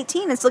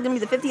 2018. It's still going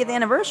to be the 50th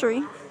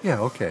anniversary.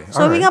 Yeah. Okay.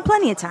 So All we right. got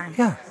plenty of time.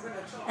 Yeah.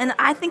 And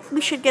I think we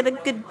should get a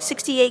good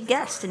 68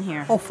 guest in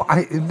here. Oh,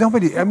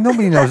 nobody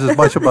knows as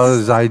much about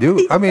it as I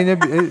do. I mean,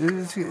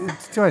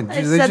 it's fine.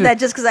 I said that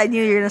just because I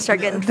knew you were going to start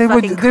getting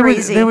fucking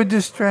crazy. They would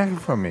distract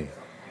from me.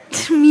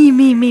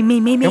 me.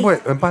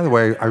 And by the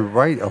way, I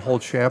write a whole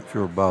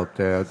chapter about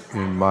that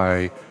in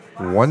my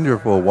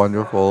wonderful,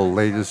 wonderful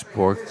latest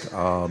book,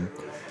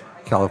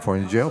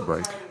 California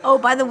Jailbreak. Oh,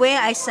 by the way,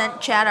 I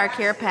sent Chad our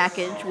care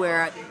package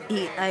where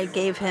I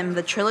gave him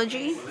the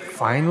trilogy.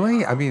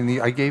 Finally? I mean,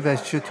 I gave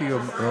that shit to you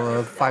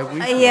 5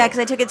 weeks ago. Yeah, because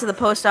I took it to the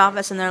post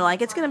office and they're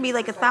like, it's going to be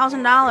like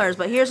 $1,000,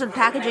 but here's the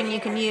packaging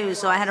you can use.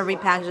 So I had to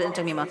repackage it. It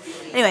took me a month.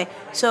 Anyway,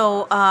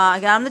 so I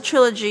got him the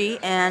trilogy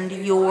and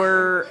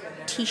your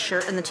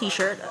T-shirt and the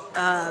T-shirt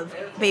of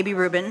Baby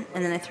Ruben,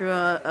 and then I threw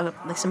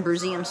like some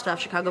Bruseum stuff,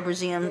 Chicago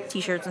Bruseum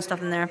T-shirts and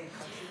stuff in there.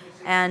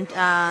 And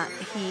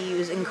he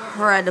was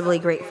incredibly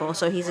grateful.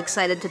 So he's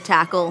excited to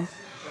tackle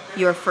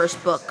your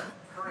first book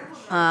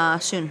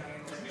soon.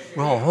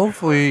 Well,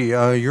 hopefully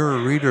you're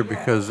a reader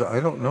because I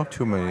don't know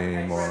too many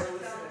anymore.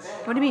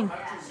 What do you mean?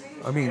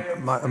 I mean,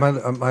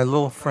 my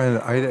little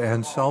friend Ida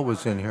Ansel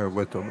was in here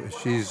with them.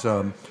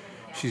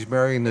 She's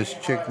marrying this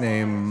chick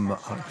named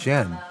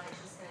Jen,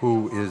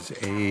 who is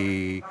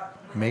a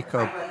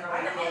makeup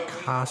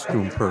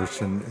costume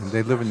person, and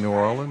they live in New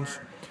Orleans.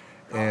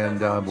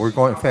 And we're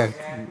going. In fact,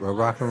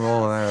 Rock and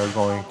Roll and I are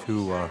going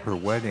to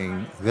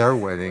their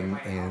wedding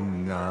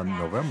in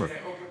November.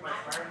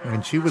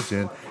 And she was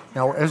in.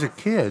 Now, as a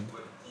kid,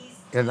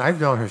 and I've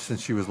known her since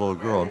she was a little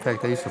girl. In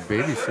fact, I used to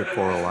babysit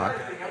for her a lot.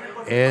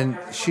 And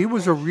she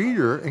was a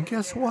reader, and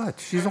guess what?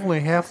 She's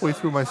only halfway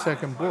through my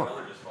second book.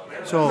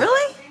 So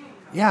Really?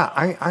 yeah,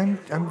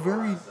 I'm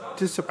very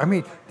disappointed. I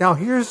mean, now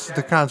here's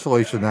the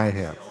consolation I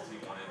have.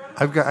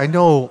 I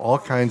know all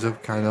kinds of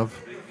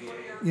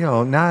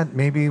not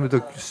maybe with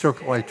the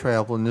circle I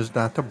travel in is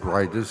not the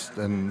brightest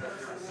and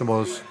the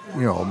most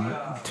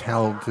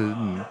talented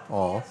and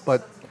all,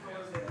 but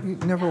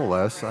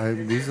nevertheless,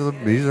 these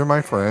are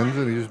my friends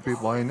and these are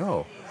people I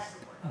know.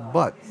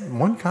 But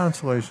one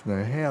consolation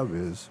I have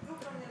is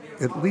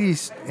at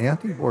least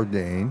Anthony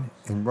Bourdain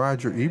and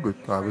Roger Ebert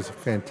thought I was a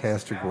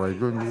fantastic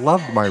writer and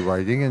loved my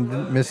writing and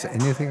didn't miss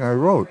anything I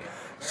wrote.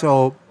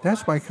 So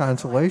that's my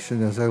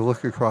consolation as I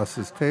look across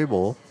this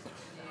table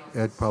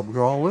at Public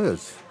All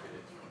Liz.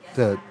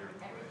 That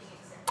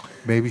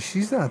maybe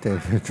she's not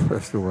that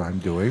interested in what I'm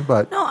doing,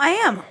 but... No, I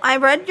am. I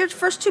read your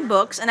first two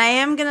books, and I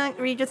am going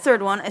to read your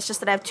third one. It's just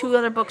that I have two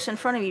other books in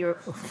front of you.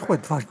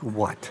 Like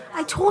what?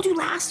 I told you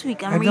last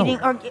week I'm I know. reading...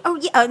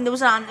 it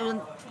was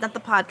not the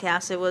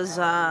podcast. It was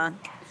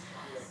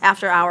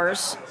After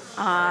Hours.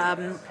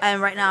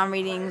 And right now I'm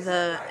reading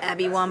the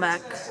Abby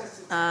Wambach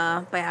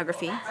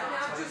biography.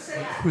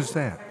 Who's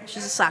that?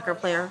 She's a soccer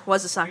player.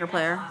 Was a soccer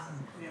player.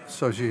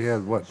 So she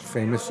had what?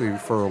 Famously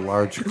for a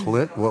large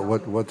clit?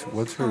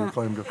 What's her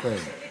claim to fame?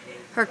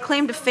 Her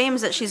claim to fame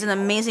is that she's an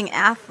amazing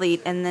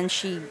athlete, and then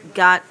she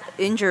got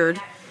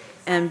injured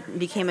and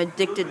became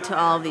addicted to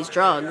all of these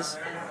drugs,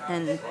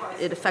 and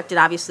it affected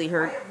obviously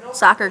her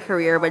soccer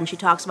career. But she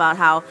talks about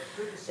how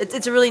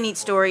it's a really neat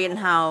story, and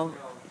how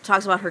it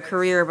talks about her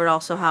career, but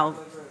also how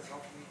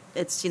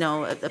it's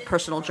a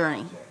personal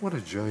journey. What a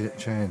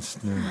giant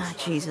snooze.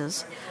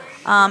 Jesus.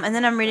 And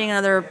then I'm reading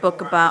another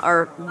book about,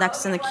 or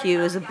next in the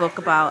queue is a book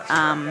about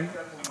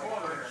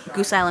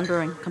Goose Island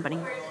Brewing Company.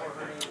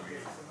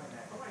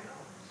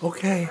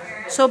 Okay.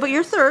 So, but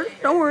you're third,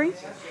 don't worry.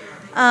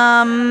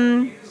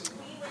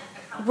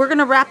 We're going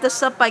to wrap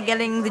this up by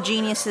getting the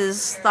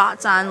geniuses'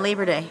 thoughts on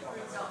Labor Day.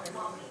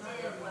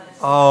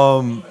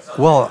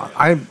 Well,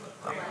 I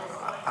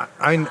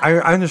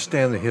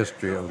understand the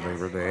history of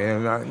Labor Day,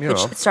 and It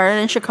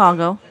started in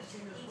Chicago.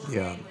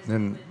 yeah,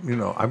 and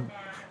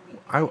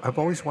I've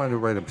always wanted to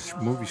write a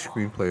movie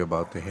screenplay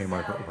about the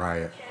Haymarket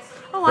Riot.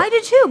 Oh, I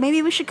did too.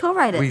 Maybe we should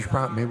co-write it.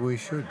 Maybe we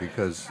should,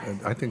 because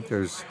I think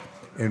there's,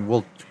 and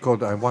we'll go.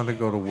 I want to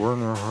go to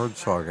Werner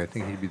Herzog. I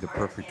think he'd be the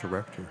perfect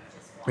director.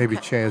 Maybe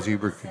Chaz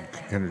Ebert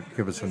could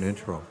give us an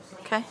intro.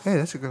 Okay. Hey,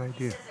 that's a good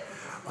idea.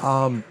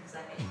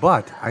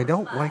 But I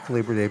don't like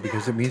Labor Day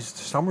because it means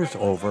summer's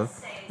over,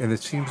 and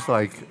it seems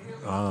like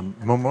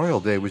Memorial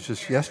Day was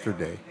just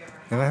yesterday.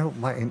 And I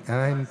don't like. And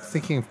I'm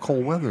thinking of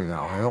cold weather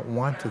now. I don't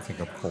want to think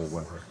of cold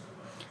weather.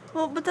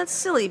 Well, but that's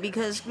silly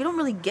because we don't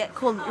really get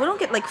cold. We don't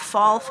get like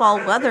fall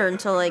weather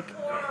until we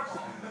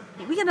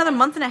get another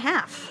month and a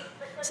half.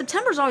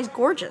 September's always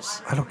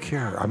gorgeous. I don't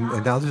care.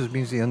 And now this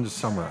means the end of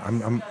summer.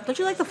 Don't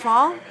you like the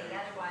fall?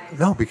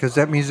 No, because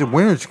that means the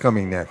winter's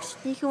coming next.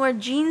 You can wear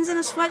jeans and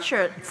a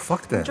sweatshirt.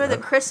 Fuck that. Enjoy the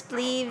crisp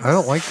leaves. I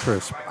don't like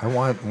crisp. I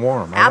want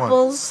warm.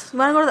 Apples. You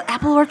want to go to the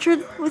apple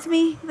orchard with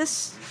me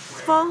this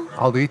fall?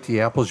 I'll eat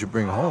the apples you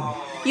bring home.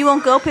 You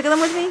won't go pick them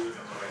with me?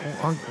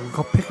 I'll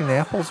go picking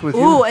apples with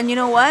you. Ooh, and you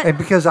know what? And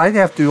because I'd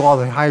have to do all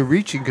the high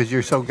reaching because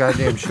you're so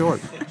goddamn short.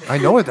 I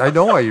know it. I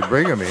know why you're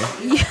bringing me.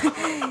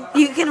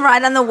 You can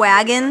ride on the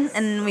wagon,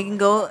 and we can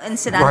go and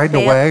sit on Ride the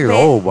wagon?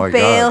 Oh, my God.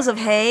 bales of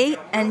hay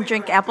and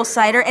drink apple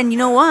cider. And you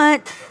know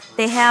what?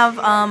 They have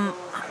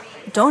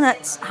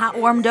donuts, hot,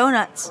 warm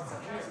donuts.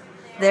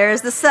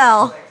 There's the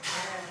sell.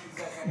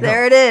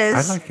 There it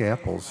is. I like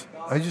apples.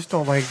 I just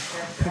don't like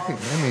picking.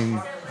 I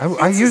mean,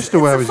 I used to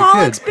when I was a fall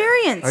kid.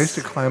 experience. I used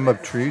to climb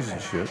up trees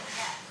and shit.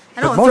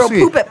 I don't But throw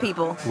mostly- poop at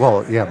people.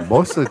 Well, yeah,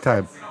 most of the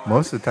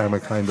time I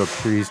climbed up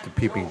trees to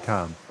Peeping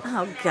Tom.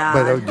 Oh, God.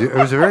 But it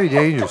was very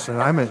dangerous,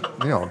 and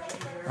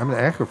I'm an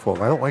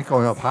acrophobe. I don't like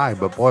going up high,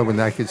 but boy, when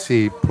I could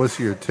see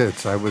pussy or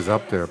tits, I was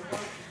up there.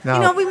 Now,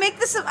 You know, we make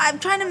this. I'm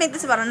trying to make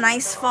this about a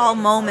nice fall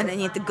moment, and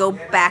you have to go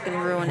back and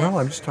ruin it. well,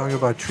 I'm just talking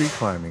about tree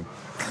climbing.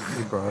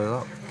 You brought it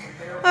up.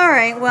 All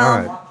right.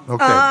 Well, All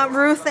right, okay.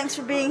 Ruth, thanks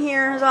for being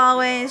here as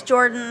always.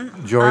 Jordan.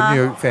 Jordan,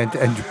 you're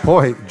fantastic. And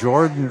boy,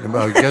 Jordan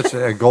gets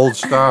a gold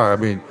star. I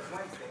mean,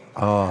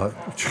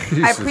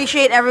 Jesus. I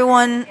appreciate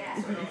everyone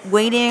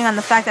waiting on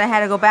the fact that I had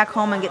to go back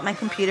home and get my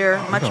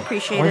computer. Much Why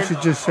appreciated. don't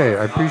you just say,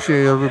 I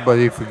appreciate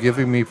everybody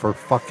forgiving me for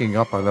fucking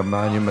up on a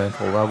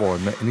monumental level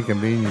and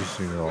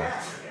inconveniencing it all.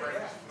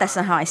 That's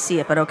not how I see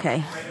it, but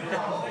okay.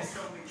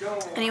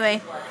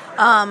 Anyway,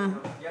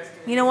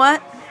 you know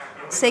what?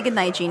 Say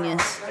goodnight,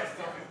 genius.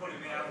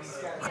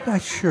 I'm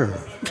not sure.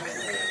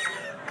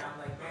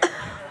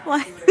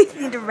 Why do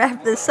we need to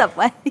wrap this up?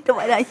 Why don't you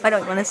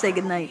want to say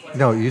goodnight?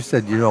 No, you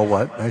said, you know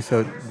what? I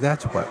said,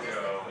 that's what.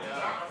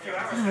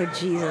 Oh,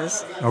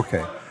 Jesus.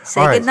 Okay.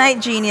 Say All right.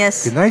 goodnight,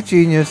 genius. Good night,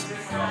 genius.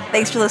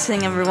 Thanks for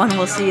listening, everyone.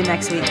 We'll see you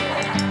next week.